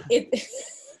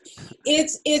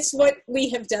 It's what we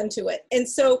have done to it. And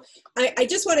so I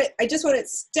just want to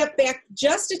step back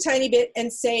just a tiny bit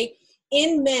and say,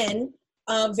 in men,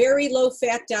 a very low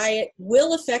fat diet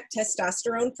will affect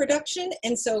testosterone production.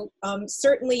 And so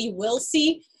certainly you will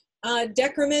see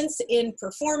decrements in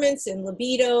performance, in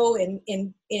libido,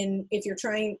 in if you're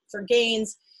trying for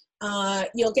gains,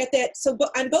 you'll get that. So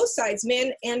on both sides,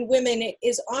 men and women, it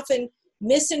is often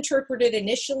misinterpreted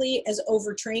initially as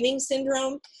overtraining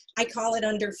syndrome. I call it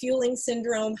underfueling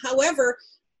syndrome. However,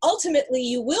 ultimately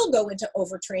you will go into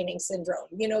overtraining syndrome.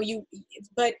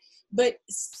 But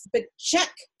check.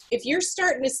 If you're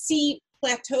starting to see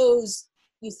plateaus,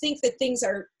 you think that things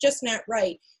are just not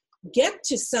right, get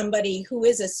to somebody who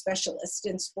is a specialist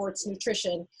in sports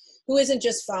nutrition, who isn't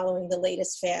just following the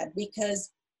latest fad, because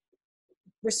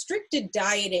restricted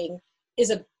dieting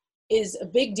is a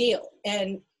big deal.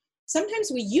 And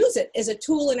sometimes we use it as a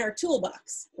tool in our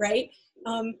toolbox, right?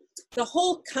 The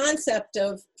whole concept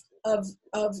of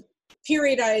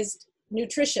periodized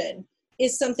nutrition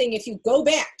is something, if you go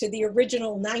back to the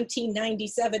original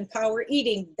 1997 Power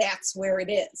Eating, that's where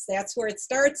it is. That's where it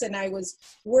starts. And I was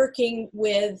working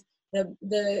with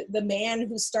the man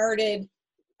who started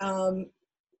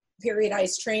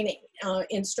periodized training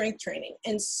in strength training.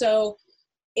 And so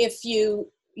if we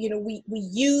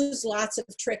use lots of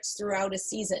tricks throughout a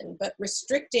season, but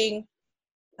restricting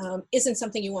isn't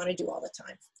something you want to do all the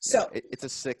time. So it's a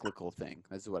cyclical thing.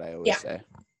 That's what I always say.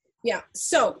 Yeah.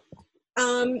 So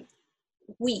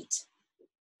wheat.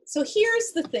 So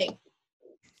here's the thing.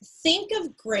 Think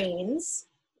of grains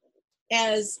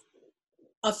as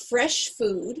a fresh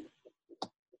food,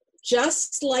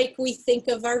 just like we think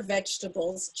of our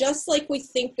vegetables, just like we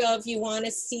think of, you want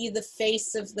to see the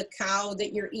face of the cow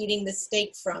that you're eating the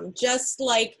steak from, just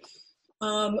like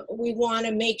we want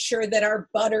to make sure that our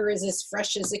butter is as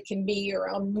fresh as it can be, or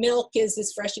our milk is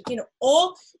as fresh.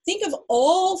 Think of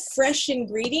all fresh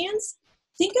ingredients.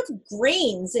 Think of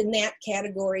grains in that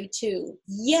category too.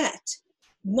 Yet,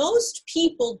 most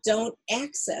people don't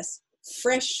access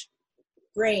fresh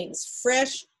grains,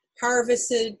 fresh,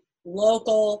 harvested,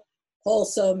 local,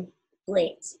 wholesome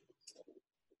grains.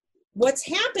 What's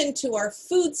happened to our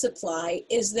food supply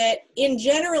is that in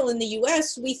general in the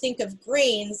US, we think of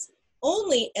grains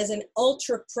only as an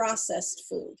ultra-processed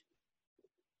food.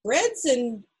 Breads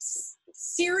and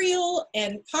cereal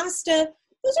and pasta,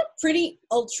 those are pretty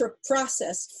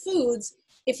ultra-processed foods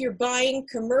if you're buying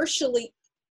commercially,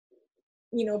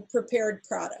 prepared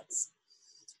products.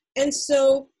 And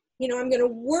so, I'm going to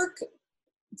work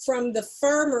from the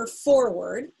farmer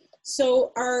forward.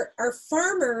 So our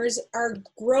farmers are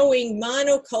growing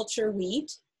monoculture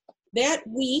wheat. That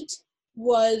wheat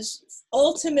was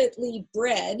ultimately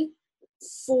bred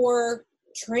for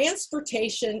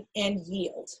transportation and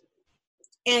yield.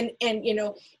 And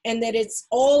that it's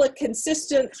all a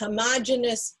consistent,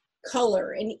 homogeneous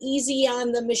color and easy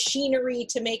on the machinery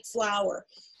to make flour.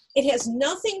 It has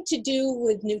nothing to do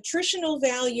with nutritional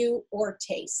value or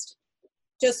taste,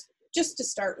 just to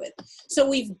start with. So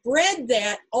we've bred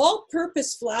that.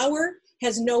 All-purpose flour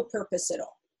has no purpose at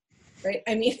all, right?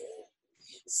 I mean,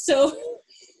 so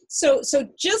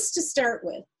just to start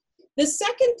with. The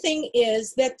second thing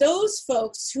is that those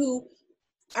folks who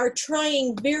are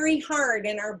trying very hard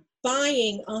and are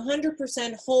buying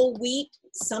 100% whole wheat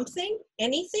something,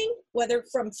 anything, whether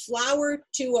from flour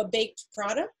to a baked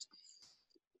product,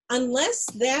 unless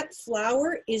that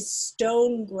flour is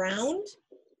stone ground,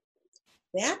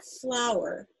 that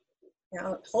flour,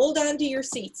 now hold on to your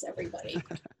seats, everybody.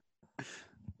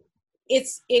 It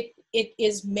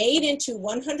is made into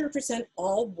 100%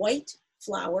 all white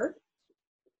flour,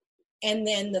 and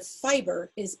then the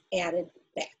fiber is added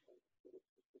back.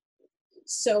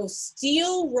 So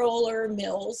steel roller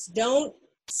mills don't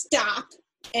stop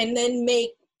and then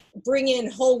bring in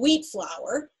whole wheat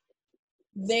flour.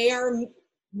 They are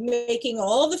making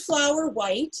all the flour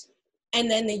white,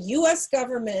 and then the US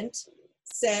government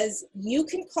says you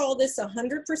can call this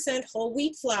 100% whole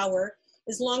wheat flour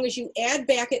as long as you add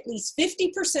back at least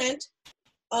 50%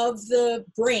 of the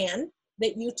bran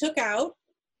that you took out,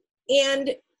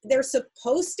 and they're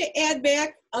supposed to add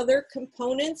back other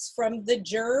components from the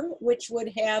germ, which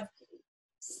would have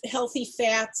healthy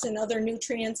fats and other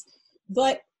nutrients.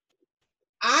 But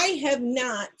I have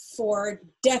not for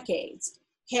decades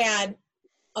had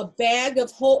a bag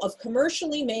of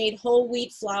commercially made whole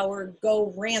wheat flour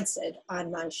go rancid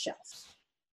on my shelf.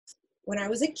 When I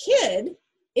was a kid,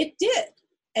 it did.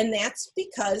 And that's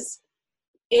because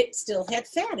it still had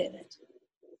fat in it.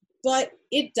 But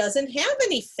it doesn't have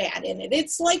any fat in it.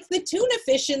 It's like the tuna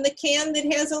fish in the can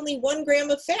that has only 1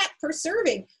 gram of fat per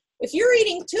serving. If you're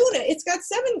eating tuna, it's got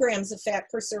 7 grams of fat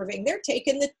per serving. They're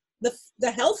taking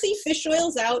the healthy fish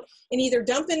oils out and either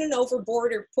dumping it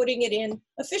overboard or putting it in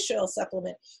a fish oil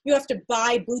supplement. You have to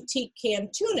buy boutique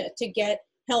canned tuna to get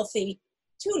healthy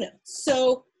tuna.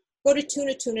 So go to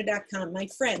tunatuna.com, my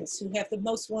friends who have the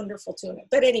most wonderful tuna.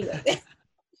 But anyway,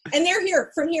 and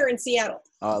they're from here in Seattle.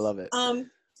 Oh, I love it.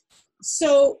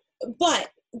 So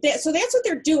that's what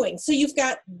they're doing. So you've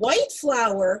got white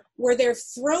flour where they're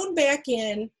thrown back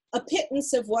in a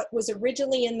pittance of what was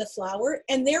originally in the flour,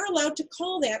 and they're allowed to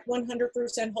call that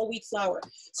 100% whole wheat flour.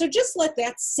 So just let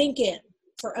that sink in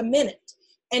for a minute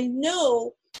and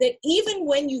know that even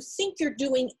when you think you're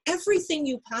doing everything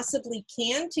you possibly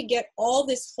can to get all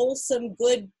this wholesome,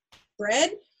 good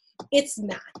bread, it's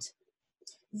not.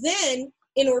 Then,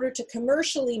 in order to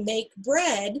commercially make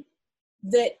bread,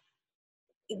 that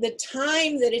the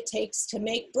time that it takes to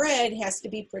make bread has to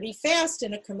be pretty fast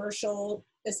in a commercial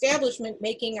establishment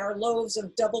making our loaves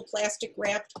of double plastic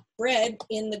wrapped bread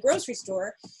in the grocery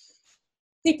store.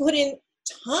 They put in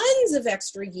tons of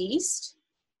extra yeast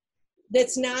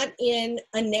that's not in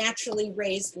a naturally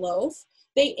raised loaf.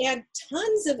 They add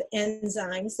tons of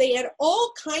enzymes. They add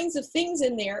all kinds of things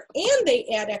in there, and they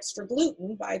add extra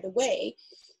gluten, by the way,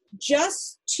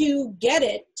 just to get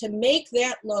it to make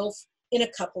that loaf in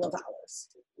a couple of hours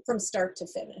from start to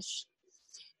finish.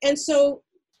 And so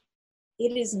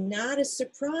it is not a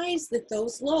surprise that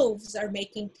those loaves are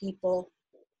making people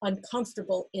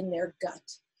uncomfortable in their gut,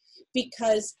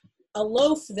 because a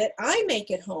loaf that I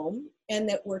make at home and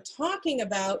that we're talking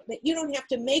about, that you don't have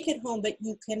to make at home, but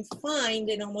you can find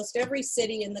in almost every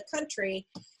city in the country,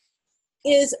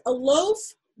 is a loaf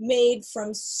made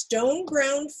from stone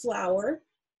ground flour.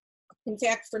 In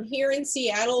fact, from here in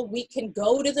Seattle, we can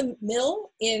go to the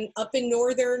mill up in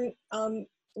northern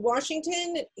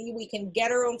Washington. We can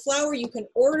get our own flour. You can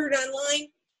order it online.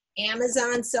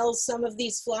 Amazon sells some of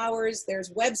these flours.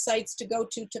 There's websites to go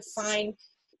to find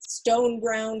stone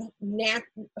ground,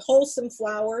 wholesome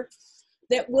flour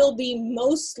that will be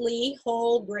mostly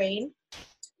whole grain.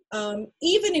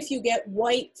 Even if you get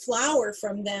white flour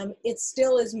from them, it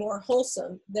still is more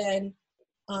wholesome than,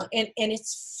 and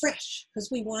it's fresh, because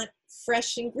we want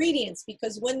fresh ingredients,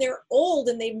 because when they're old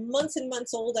and they're months and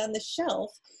months old on the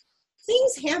shelf,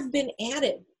 things have been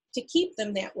added to keep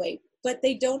them that way, but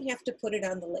they don't have to put it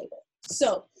on the label.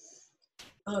 So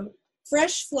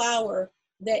fresh flour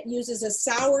that uses a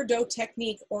sourdough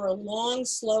technique or a long,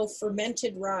 slow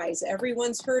fermented rise.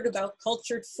 Everyone's heard about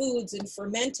cultured foods and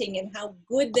fermenting and how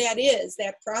good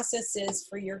that process is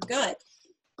for your gut.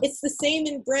 It's the same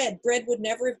in bread. Bread would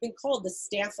never have been called the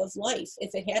staff of life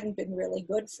if it hadn't been really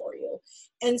good for you.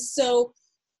 And so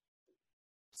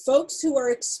folks who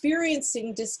are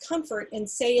experiencing discomfort and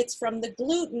say it's from the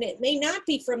gluten, it may not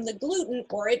be from the gluten,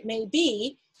 or it may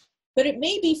be, but it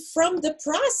may be from the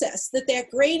process that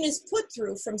grain is put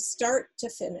through from start to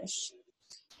finish.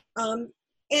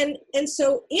 And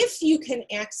so if you can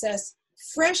access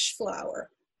fresh flour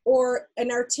or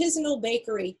an artisanal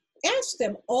bakery, ask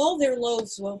them. All their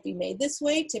loaves won't be made this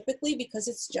way typically because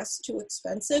it's just too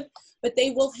expensive, but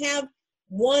they will have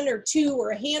one or two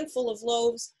or a handful of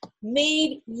loaves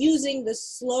made using the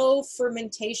slow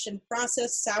fermentation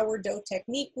process, sourdough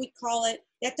technique we call it.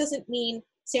 That doesn't mean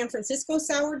San Francisco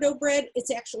sourdough bread.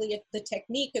 It's actually the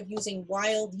technique of using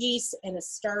wild yeast and a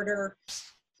starter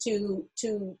to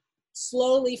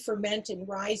slowly ferment and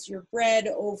rise your bread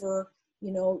over,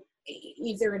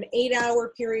 either an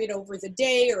 8-hour period over the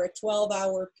day or a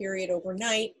 12-hour period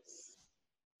overnight.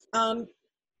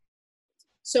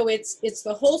 So it's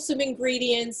the wholesome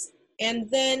ingredients, and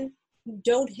then you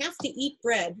don't have to eat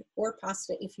bread or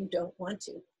pasta if you don't want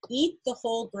to. Eat the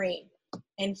whole grain,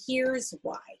 and here's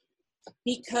why.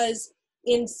 Because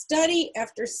in study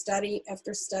after study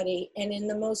after study, and in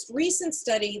the most recent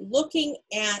study looking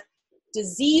at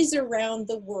disease around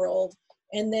the world,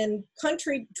 and then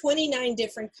 29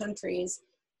 different countries,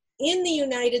 in the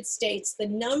United States, the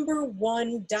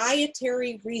 #1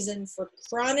 dietary reason for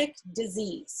chronic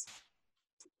disease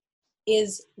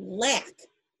is lack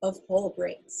of whole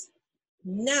grains.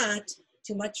 Not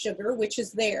too much sugar, which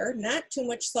is there, not too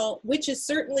much salt, which is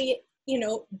certainly,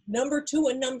 #2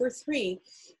 and #3,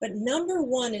 but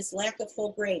 #1 is lack of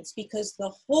whole grains, because the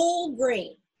whole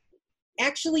grain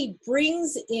actually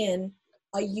brings in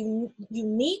a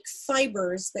unique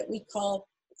fibers that we call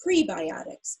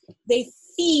prebiotics. They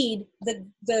feed the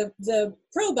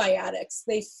probiotics.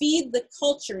 They feed the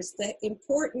cultures, the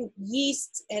important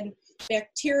yeasts and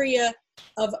bacteria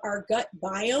of our gut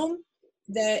biome,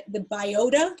 the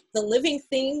biota, the living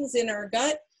things in our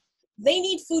gut. They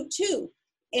need food too.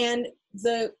 And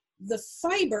the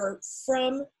fiber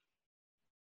from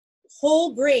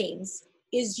whole grains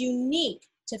is unique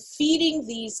to feeding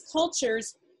these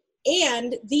cultures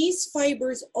And these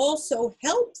fibers also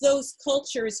help those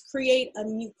cultures create a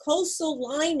mucosal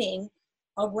lining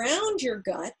around your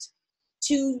gut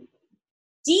to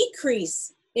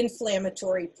decrease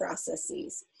inflammatory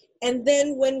processes. And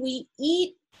then when we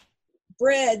eat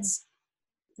breads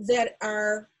that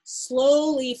are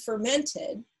slowly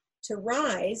fermented to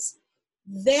rise,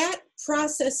 that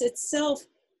process itself,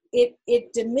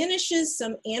 it diminishes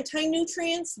some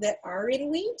anti-nutrients that are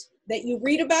in wheat that you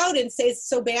read about and say it's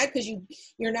so bad because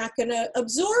you're not going to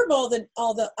absorb all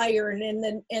the iron and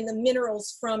the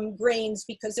minerals from grains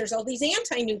because there's all these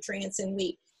anti-nutrients in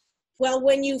wheat. Well,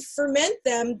 when you ferment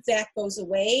them, that goes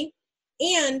away,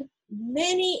 and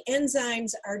many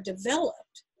enzymes are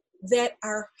developed that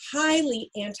are highly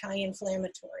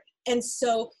anti-inflammatory. And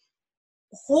so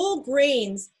whole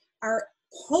grains are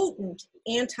potent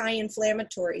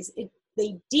anti-inflammatories.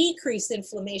 They decrease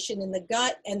inflammation in the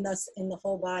gut and thus in the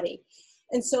whole body.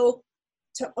 And so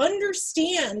to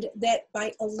understand that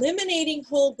by eliminating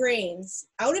whole grains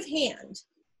out of hand,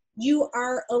 you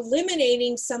are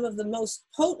eliminating some of the most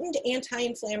potent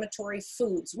anti-inflammatory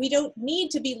foods. We don't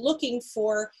need to be looking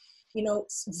for,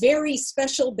 very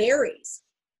special berries.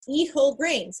 Eat whole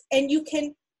grains, and you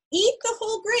can eat the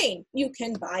whole grain. You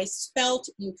can buy spelt,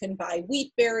 you can buy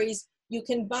wheat berries, you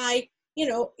can buy,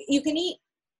 you can eat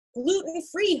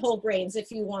gluten-free whole grains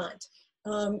if you want.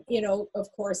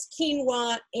 Of course,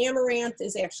 quinoa, amaranth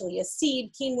is actually a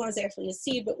seed. Quinoa is actually a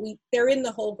seed, but they're in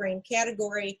the whole grain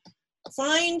category.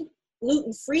 Find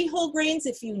gluten-free whole grains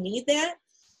if you need that.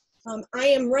 I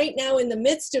am right now in the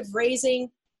midst of raising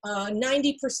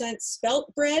 90%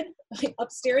 spelt bread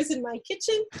upstairs in my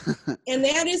kitchen. And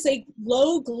that is a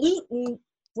low gluten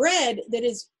bread that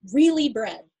is really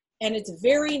bread. And it's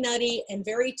very nutty and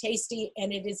very tasty,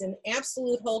 and it is an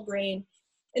absolute whole grain.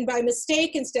 And by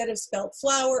mistake, instead of spelt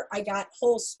flour, I got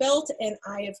whole spelt, and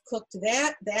I have cooked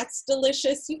that. That's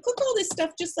delicious. You cook all this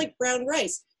stuff just like brown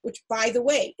rice, which, by the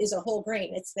way, is a whole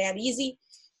grain. It's that easy.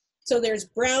 So there's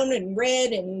brown and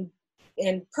red and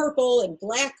purple and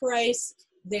black rice.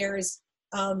 There's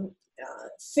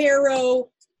farro,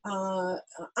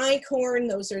 einkorn.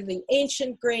 Those are the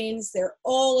ancient grains. They're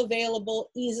all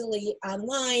available easily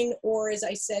online, or as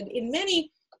I said, in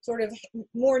many sort of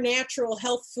more natural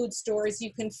health food stores,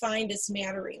 you can find a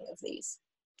smattering of these.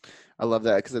 I love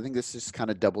that, because I think this just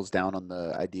kind of doubles down on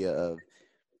the idea of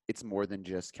it's more than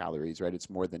just calories, right? It's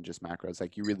more than just macros.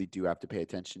 Like, you really do have to pay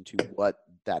attention to what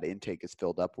that intake is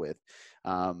filled up with.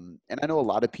 And I know a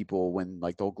lot of people, when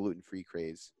like the whole gluten-free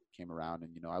craze came around,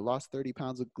 and I lost 30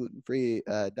 pounds of gluten-free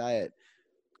diet.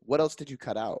 What else did you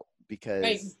cut out? Because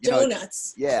right,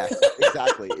 donuts. Yeah,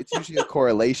 exactly. It's usually a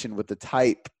correlation with the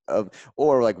type of,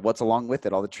 or like what's along with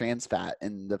it, all the trans fat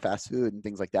and the fast food and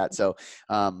things like that. So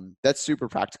that's super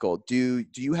practical. Do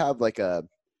you have like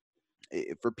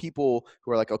for people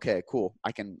who are like, okay, cool,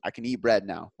 I can eat bread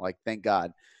now, like, thank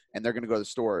God, and they're going to go to the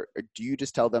store, do you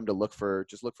just tell them to look for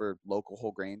local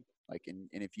whole grain? Like, and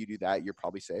if you do that, you're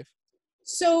probably safe.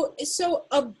 So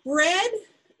a bread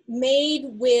made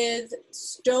with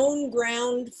stone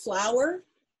ground flour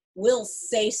will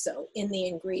say so in the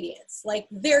ingredients. Like,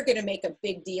 they're going to make a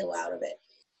big deal out of it.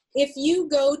 If you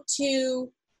go to,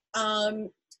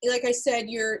 like I said,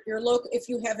 your local, if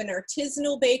you have an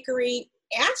artisanal bakery,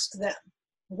 ask them,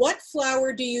 what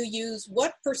flour do you use?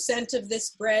 What % of this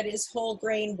bread is whole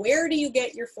grain? Where do you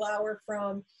get your flour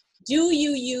from? Do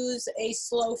you use a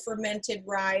slow fermented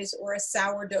rise or a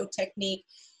sourdough technique?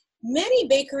 Many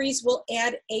bakeries will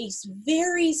add a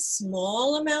very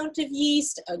small amount of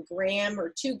yeast, 1 gram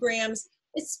or 2 grams.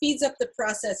 It speeds up the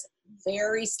process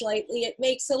very slightly. It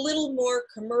makes a little more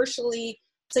commercially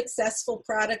successful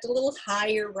product, a little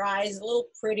higher rise, a little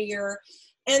prettier.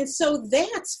 And so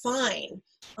that's fine.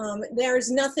 There's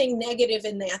nothing negative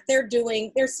in that.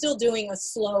 They're still doing a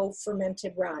slow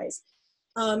fermented rise.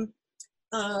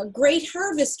 Great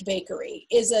Harvest Bakery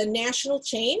is a national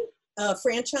chain,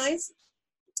 franchise,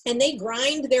 and they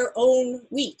grind their own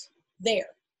wheat there.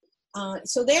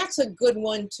 So that's a good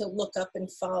one to look up and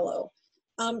follow.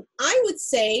 I would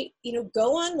say,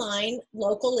 go online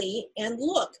locally and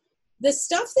look. The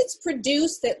stuff that's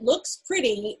produced that looks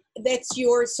pretty, that's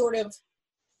your sort of,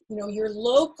 your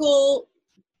local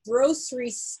grocery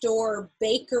store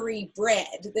bakery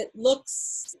bread that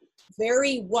looks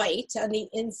very white on the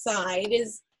inside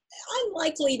is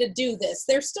unlikely to do this.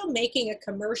 They're still making a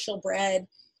commercial bread,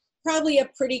 probably a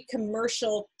pretty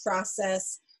commercial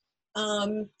process.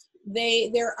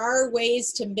 There are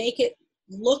ways to make it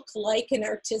look like an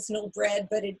artisanal bread,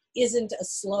 but it isn't a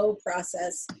slow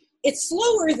process. It's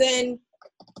slower than,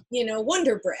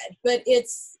 Wonder Bread, but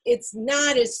it's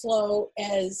not as slow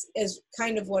as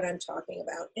kind of what I'm talking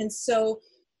about. And so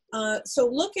So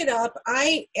look it up.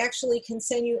 I actually can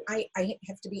send you, I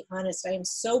have to be honest, I am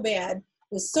so bad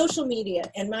with social media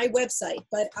and my website,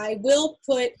 but I will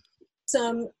put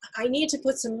I need to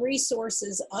put some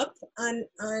resources up on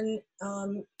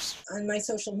my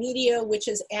social media, which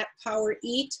is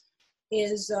 @PowerEat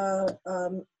is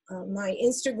my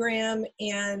Instagram,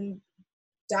 and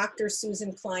Dr.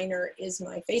 Susan Kleiner is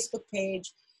my Facebook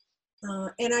page.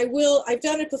 And I've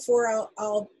done it before,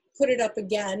 I'll put it up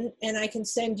again, and I can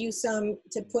send you some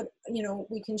to put,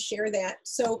 we can share that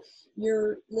so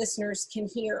your listeners can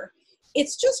hear.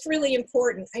 It's just really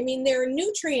important. I mean, there are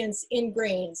nutrients in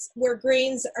grains, where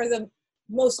grains are the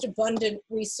most abundant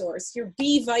resource. Your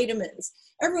B vitamins.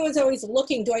 Everyone's always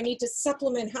looking, do I need to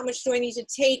supplement? How much do I need to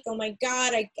take? Oh my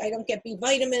God, I don't get B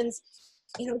vitamins.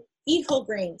 Eat whole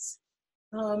grains.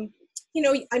 I'm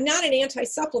not an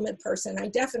anti-supplement person. I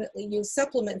definitely use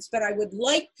supplements, but I would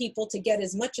like people to get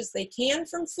as much as they can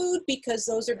from food, because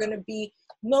those are going to be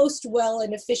most well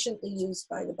and efficiently used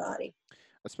by the body.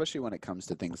 Especially when it comes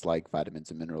to things like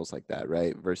vitamins and minerals like that,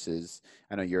 right? Versus,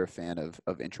 I know you're a fan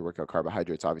of intra-workout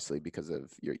carbohydrates, obviously, because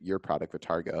of your product,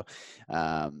 Vitargo.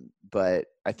 But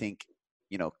I think,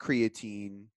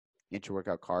 creatine,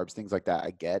 intra-workout carbs, things like that,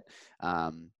 I get.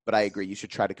 But I agree, you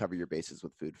should try to cover your bases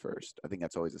with food first. I think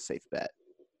that's always a safe bet.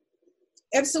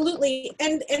 Absolutely.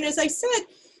 And as I said,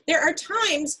 there are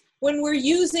times when we're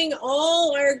using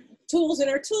all our tools in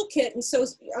our toolkit. And so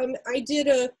I did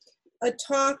a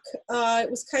talk, it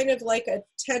was kind of like a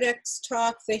TEDx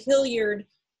talk, the Hilliard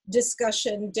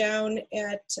discussion down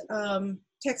at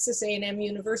Texas A&M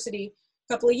University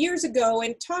a couple of years ago,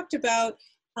 and talked about,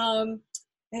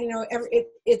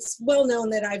 it's well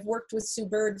known that I've worked with Sue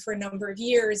Bird for a number of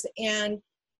years, and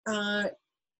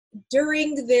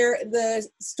during the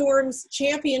Storm's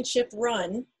championship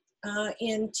run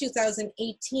in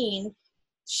 2018,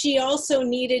 she also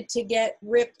needed to get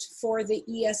ripped for the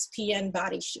ESPN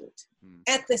body shoot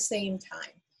at the same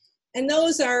time. And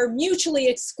those are mutually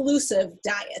exclusive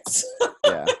diets.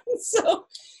 Yeah. So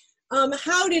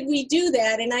how did we do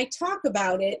that? And I talk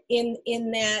about it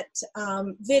in that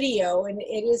video, and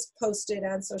it is posted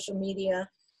on social media.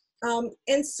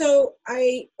 And so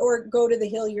or go to the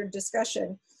Hilliard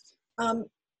discussion.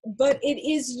 But it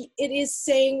is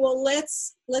saying, well,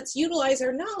 let's utilize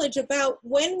our knowledge about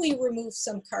when we remove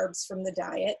some carbs from the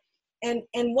diet and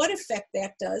what effect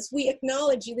that does. We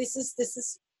acknowledge this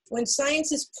is when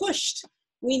science is pushed,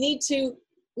 we need to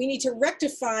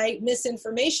rectify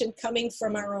misinformation coming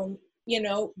from our own,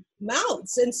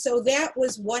 mouths. And so that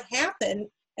was what happened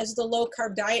as the low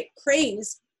carb diet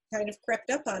craze kind of crept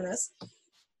up on us.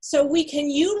 So we can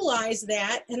utilize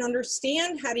that and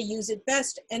understand how to use it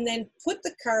best, and then put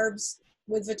the carbs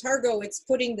with Vitargo. It's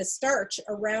putting the starch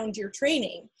around your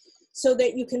training so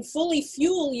that you can fully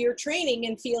fuel your training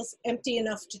and feel empty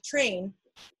enough to train.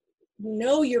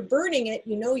 You're burning it,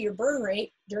 your burn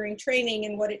rate during training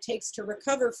and what it takes to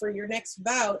recover for your next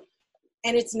bout.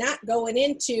 And it's not going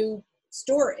into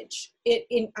storage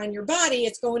on your body,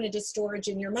 it's going into storage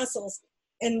in your muscles.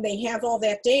 And they have all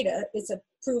that data. It's a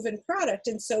proven product.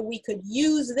 And so we could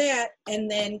use that and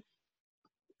then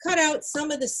cut out some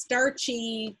of the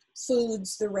starchy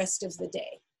foods the rest of the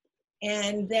day.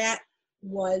 And that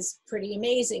was pretty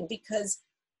amazing, because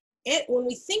when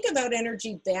we think about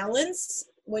energy balance,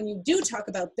 when you do talk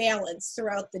about balance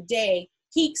throughout the day,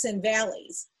 peaks and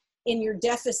valleys in your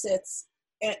deficits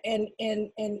and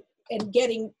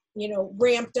getting,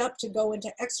 ramped up to go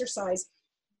into exercise,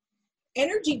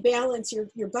 energy balance,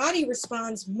 your body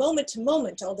responds moment to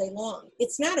moment all day long.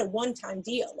 It's not a one-time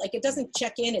deal. Like, it doesn't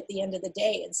check in at the end of the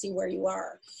day and see where you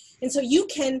are. And so you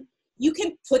can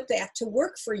put that to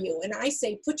work for you. And I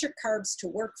say, put your carbs to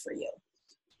work for you.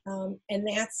 And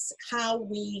that's how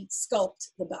we sculpt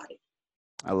the body.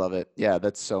 I love it. Yeah,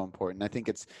 that's so important. I think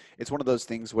it's one of those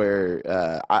things where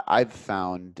I've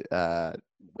found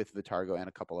with Vitargo and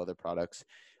a couple other products,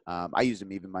 I used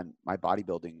them even my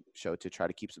bodybuilding show to try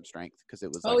to keep some strength, because it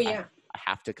was like, I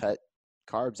have to cut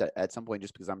carbs at some point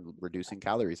just because I'm reducing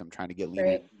calories. I'm trying to get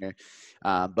leaner.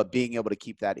 Right. But being able to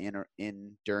keep that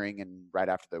in during and right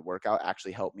after the workout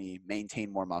actually helped me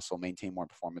maintain more muscle, maintain more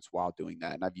performance while doing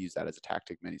that. And I've used that as a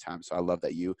tactic many times. So I love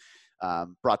that you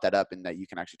brought that up and that you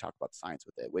can actually talk about the science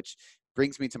with it, which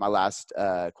brings me to my last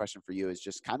question for you, is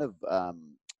just kind of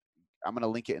I'm going to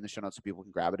link it in the show notes so people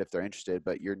can grab it if they're interested,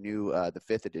 but your new, the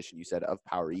 5th edition, you said, of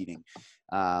Power Eating.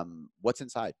 What's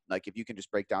inside? Like, if you can just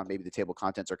break down maybe the table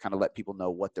contents, or kind of let people know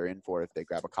what they're in for if they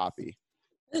grab a copy.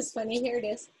 That's funny. Here it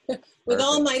is. With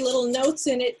all my little notes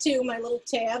in it too, my little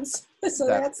tabs. So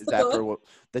that's the book. For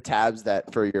the tabs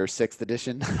for your 6th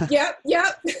edition? Yep.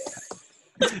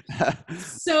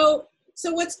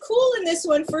 So what's cool in this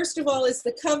one, first of all, is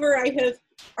the cover. I have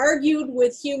argued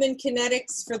with Human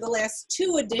Kinetics for the last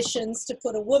 2 editions to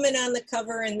put a woman on the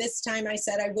cover, and this time I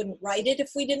said I wouldn't write it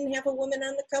if we didn't have a woman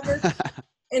on the cover.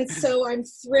 And so I'm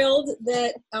thrilled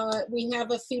that we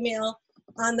have a female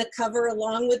on the cover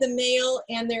along with a male,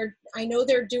 and I know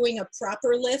they're doing a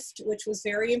proper lift, which was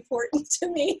very important to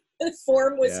me. The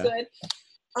form was good.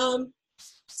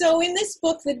 So in this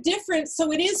book,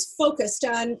 so it is focused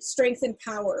on strength and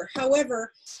power.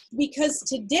 However, because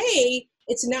today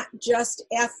it's not just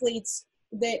athletes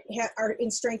that are in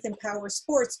strength and power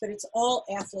sports, but it's all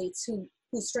athletes who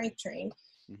strength train.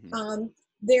 Mm-hmm.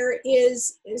 The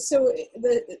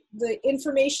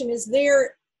information is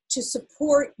there to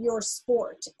support your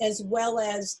sport, as well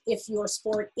as if your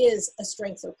sport is a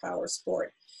strength or power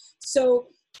sport. So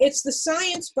it's the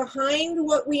science behind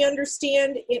what we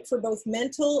understand it for both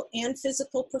mental and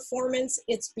physical performance.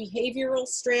 It's behavioral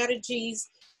strategies.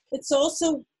 It's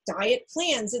also diet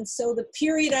plans. And so the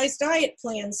periodized diet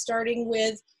plan, starting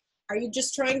with, are you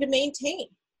just trying to maintain?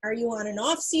 Are you on an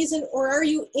off season, or are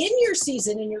you in your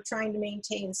season and you're trying to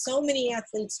maintain? So many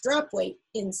athletes drop weight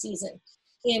in season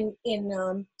in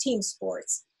team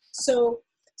sports. So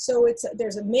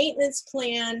there's a maintenance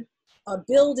plan, a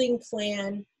building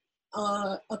plan,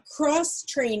 a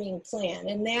cross-training plan,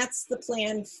 and that's the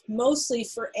plan mostly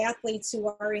for athletes who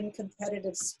are in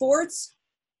competitive sports,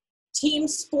 team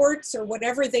sports, or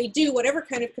whatever they do, whatever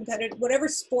kind of whatever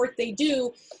sport they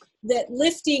do, that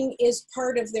lifting is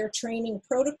part of their training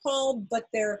protocol, but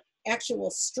their actual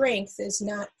strength is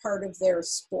not part of their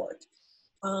sport.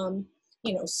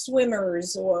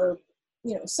 Swimmers or,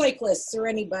 cyclists or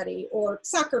anybody, or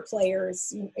soccer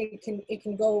players, it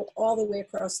can go all the way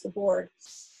across the board.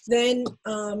 Then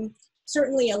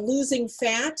certainly a losing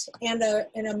fat and a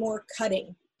more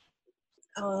cutting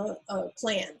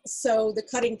plan. So the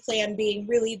cutting plan being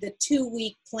really the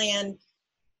 2-week plan,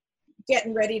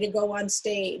 getting ready to go on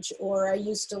stage, or I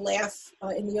used to laugh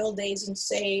in the old days and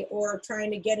say, or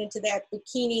trying to get into that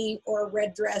bikini or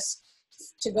red dress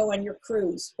to go on your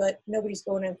cruise, but nobody's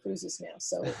going on cruises now.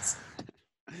 So it's,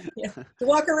 to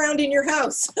walk around in your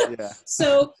house. Yeah.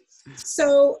 So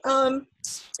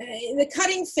the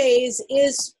cutting phase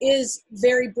is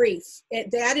very brief.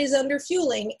 That is under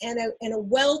fueling, and a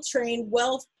well-trained,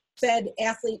 well-fed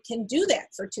athlete can do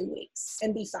that for 2 weeks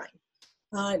and be fine.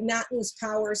 Not lose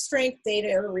power, strength,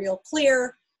 data are real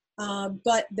clear,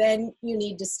 but then you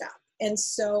need to stop. And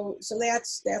so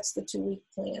that's the 2-week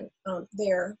plan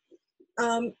there.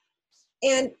 And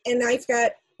I've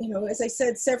got, as I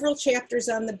said, several chapters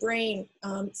on the brain,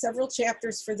 several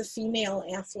chapters for the female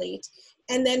athlete,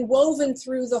 and then woven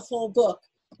through the whole book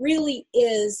really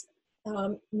is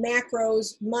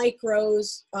macros,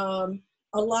 micros, a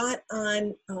lot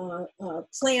on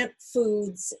plant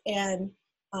foods and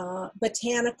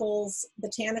botanicals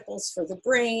for the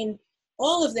brain,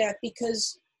 all of that,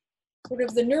 because sort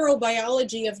of the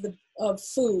neurobiology of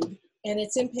food and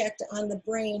its impact on the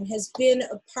brain has been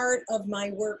a part of my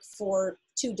work for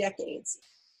 2 decades.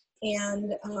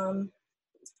 And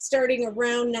starting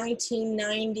around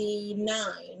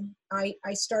 1999,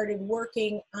 I started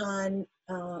working on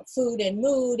food and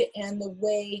mood and the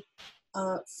way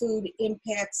food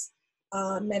impacts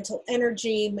mental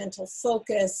energy, mental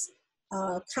focus,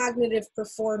 cognitive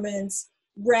performance,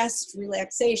 rest,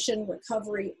 relaxation,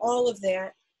 recovery, all of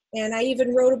that. And I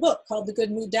even wrote a book called The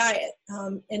Good Mood Diet.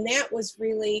 And that was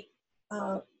really,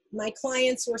 my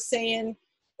clients were saying,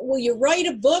 will you write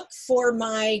a book for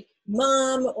my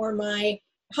mom or my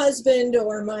husband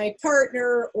or my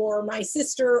partner or my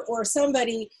sister or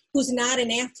somebody who's not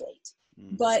an athlete,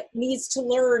 but needs to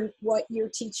learn what you're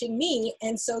teaching me?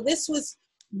 And so this was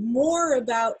more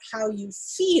about how you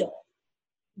feel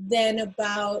than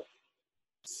about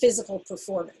physical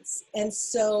performance. And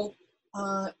so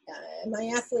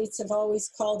my athletes have always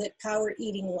called it power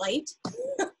eating light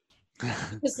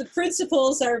because the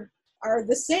principles are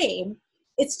the same.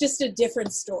 It's just a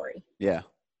different story. Yeah.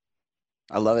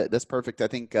 I love it. That's perfect. I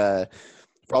think for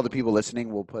all the people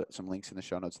listening, we'll put some links in the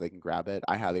show notes so they can grab it.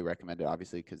 I highly recommend it,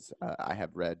 obviously, because I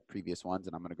have read previous ones,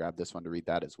 and I'm going to grab this one to read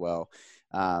that as well.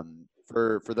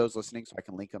 For those listening, so I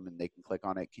can link them and they can click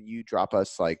on it, can you drop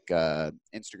us like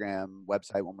Instagram,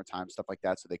 website one more time, stuff like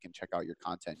that, so they can check out your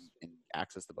content and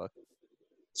access the book?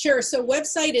 Sure. So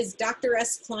website is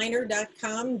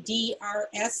drskleiner.com,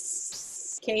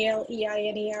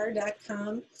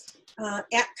 drskleiner.com.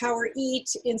 At Power Eat,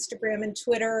 Instagram and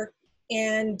Twitter,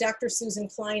 and Dr. Susan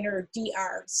Kleiner,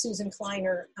 Dr. Susan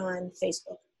Kleiner on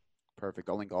Facebook. Perfect.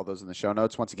 I'll link all those in the show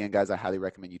notes. Once again, guys, I highly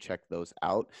recommend you check those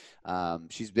out.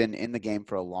 She's been in the game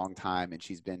for a long time, and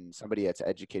she's been somebody that's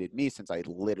educated me since I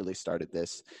literally started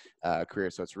this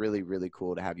career. So it's really, really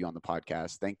cool to have you on the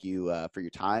podcast. Thank you for your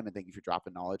time, and thank you for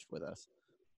dropping knowledge with us.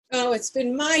 Oh, it's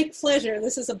been my pleasure.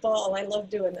 This is a ball. I love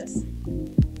doing this.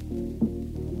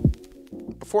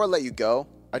 Before I let you go,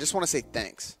 I just want to say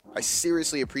thanks. I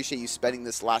seriously appreciate you spending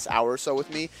this last hour or so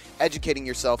with me, educating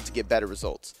yourself to get better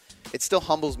results. It still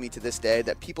humbles me to this day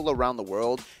that people around the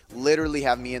world literally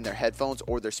have me in their headphones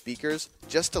or their speakers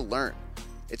just to learn.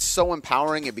 It's so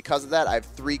empowering, and because of that, I have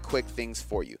 3 quick things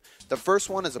for you. The first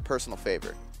one is a personal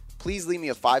favor. Please leave me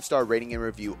a 5-star rating and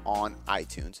review on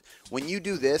iTunes. When you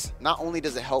do this, not only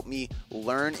does it help me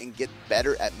learn and get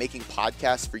better at making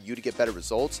podcasts for you to get better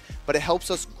results, but it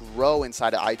helps us grow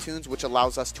inside of iTunes, which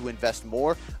allows us to invest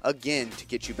more, again, to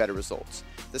get you better results.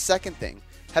 The second thing,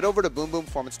 head over to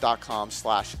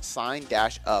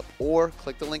boomboomperformance.com/sign-up or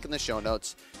click the link in the show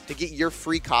notes to get your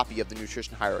free copy of the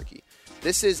Nutrition Hierarchy.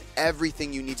 This is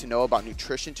everything you need to know about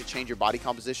nutrition to change your body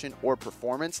composition or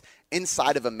performance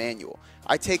inside of a manual.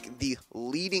 I take the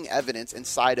leading evidence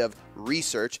inside of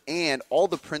research and all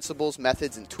the principles,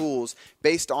 methods, and tools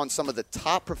based on some of the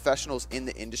top professionals in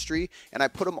the industry, and I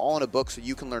put them all in a book so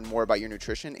you can learn more about your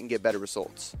nutrition and get better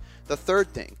results. The third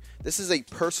thing, this is a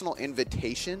personal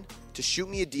invitation to shoot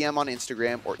me a DM on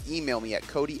Instagram or email me at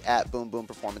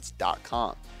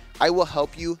cody@boomboomperformance.com. I will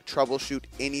help you troubleshoot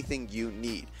anything you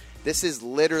need. This is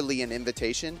literally an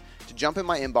invitation to jump in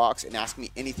my inbox and ask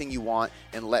me anything you want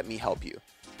and let me help you.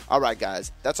 All right,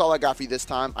 guys, that's all I got for you this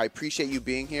time. I appreciate you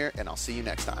being here, and I'll see you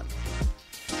next time.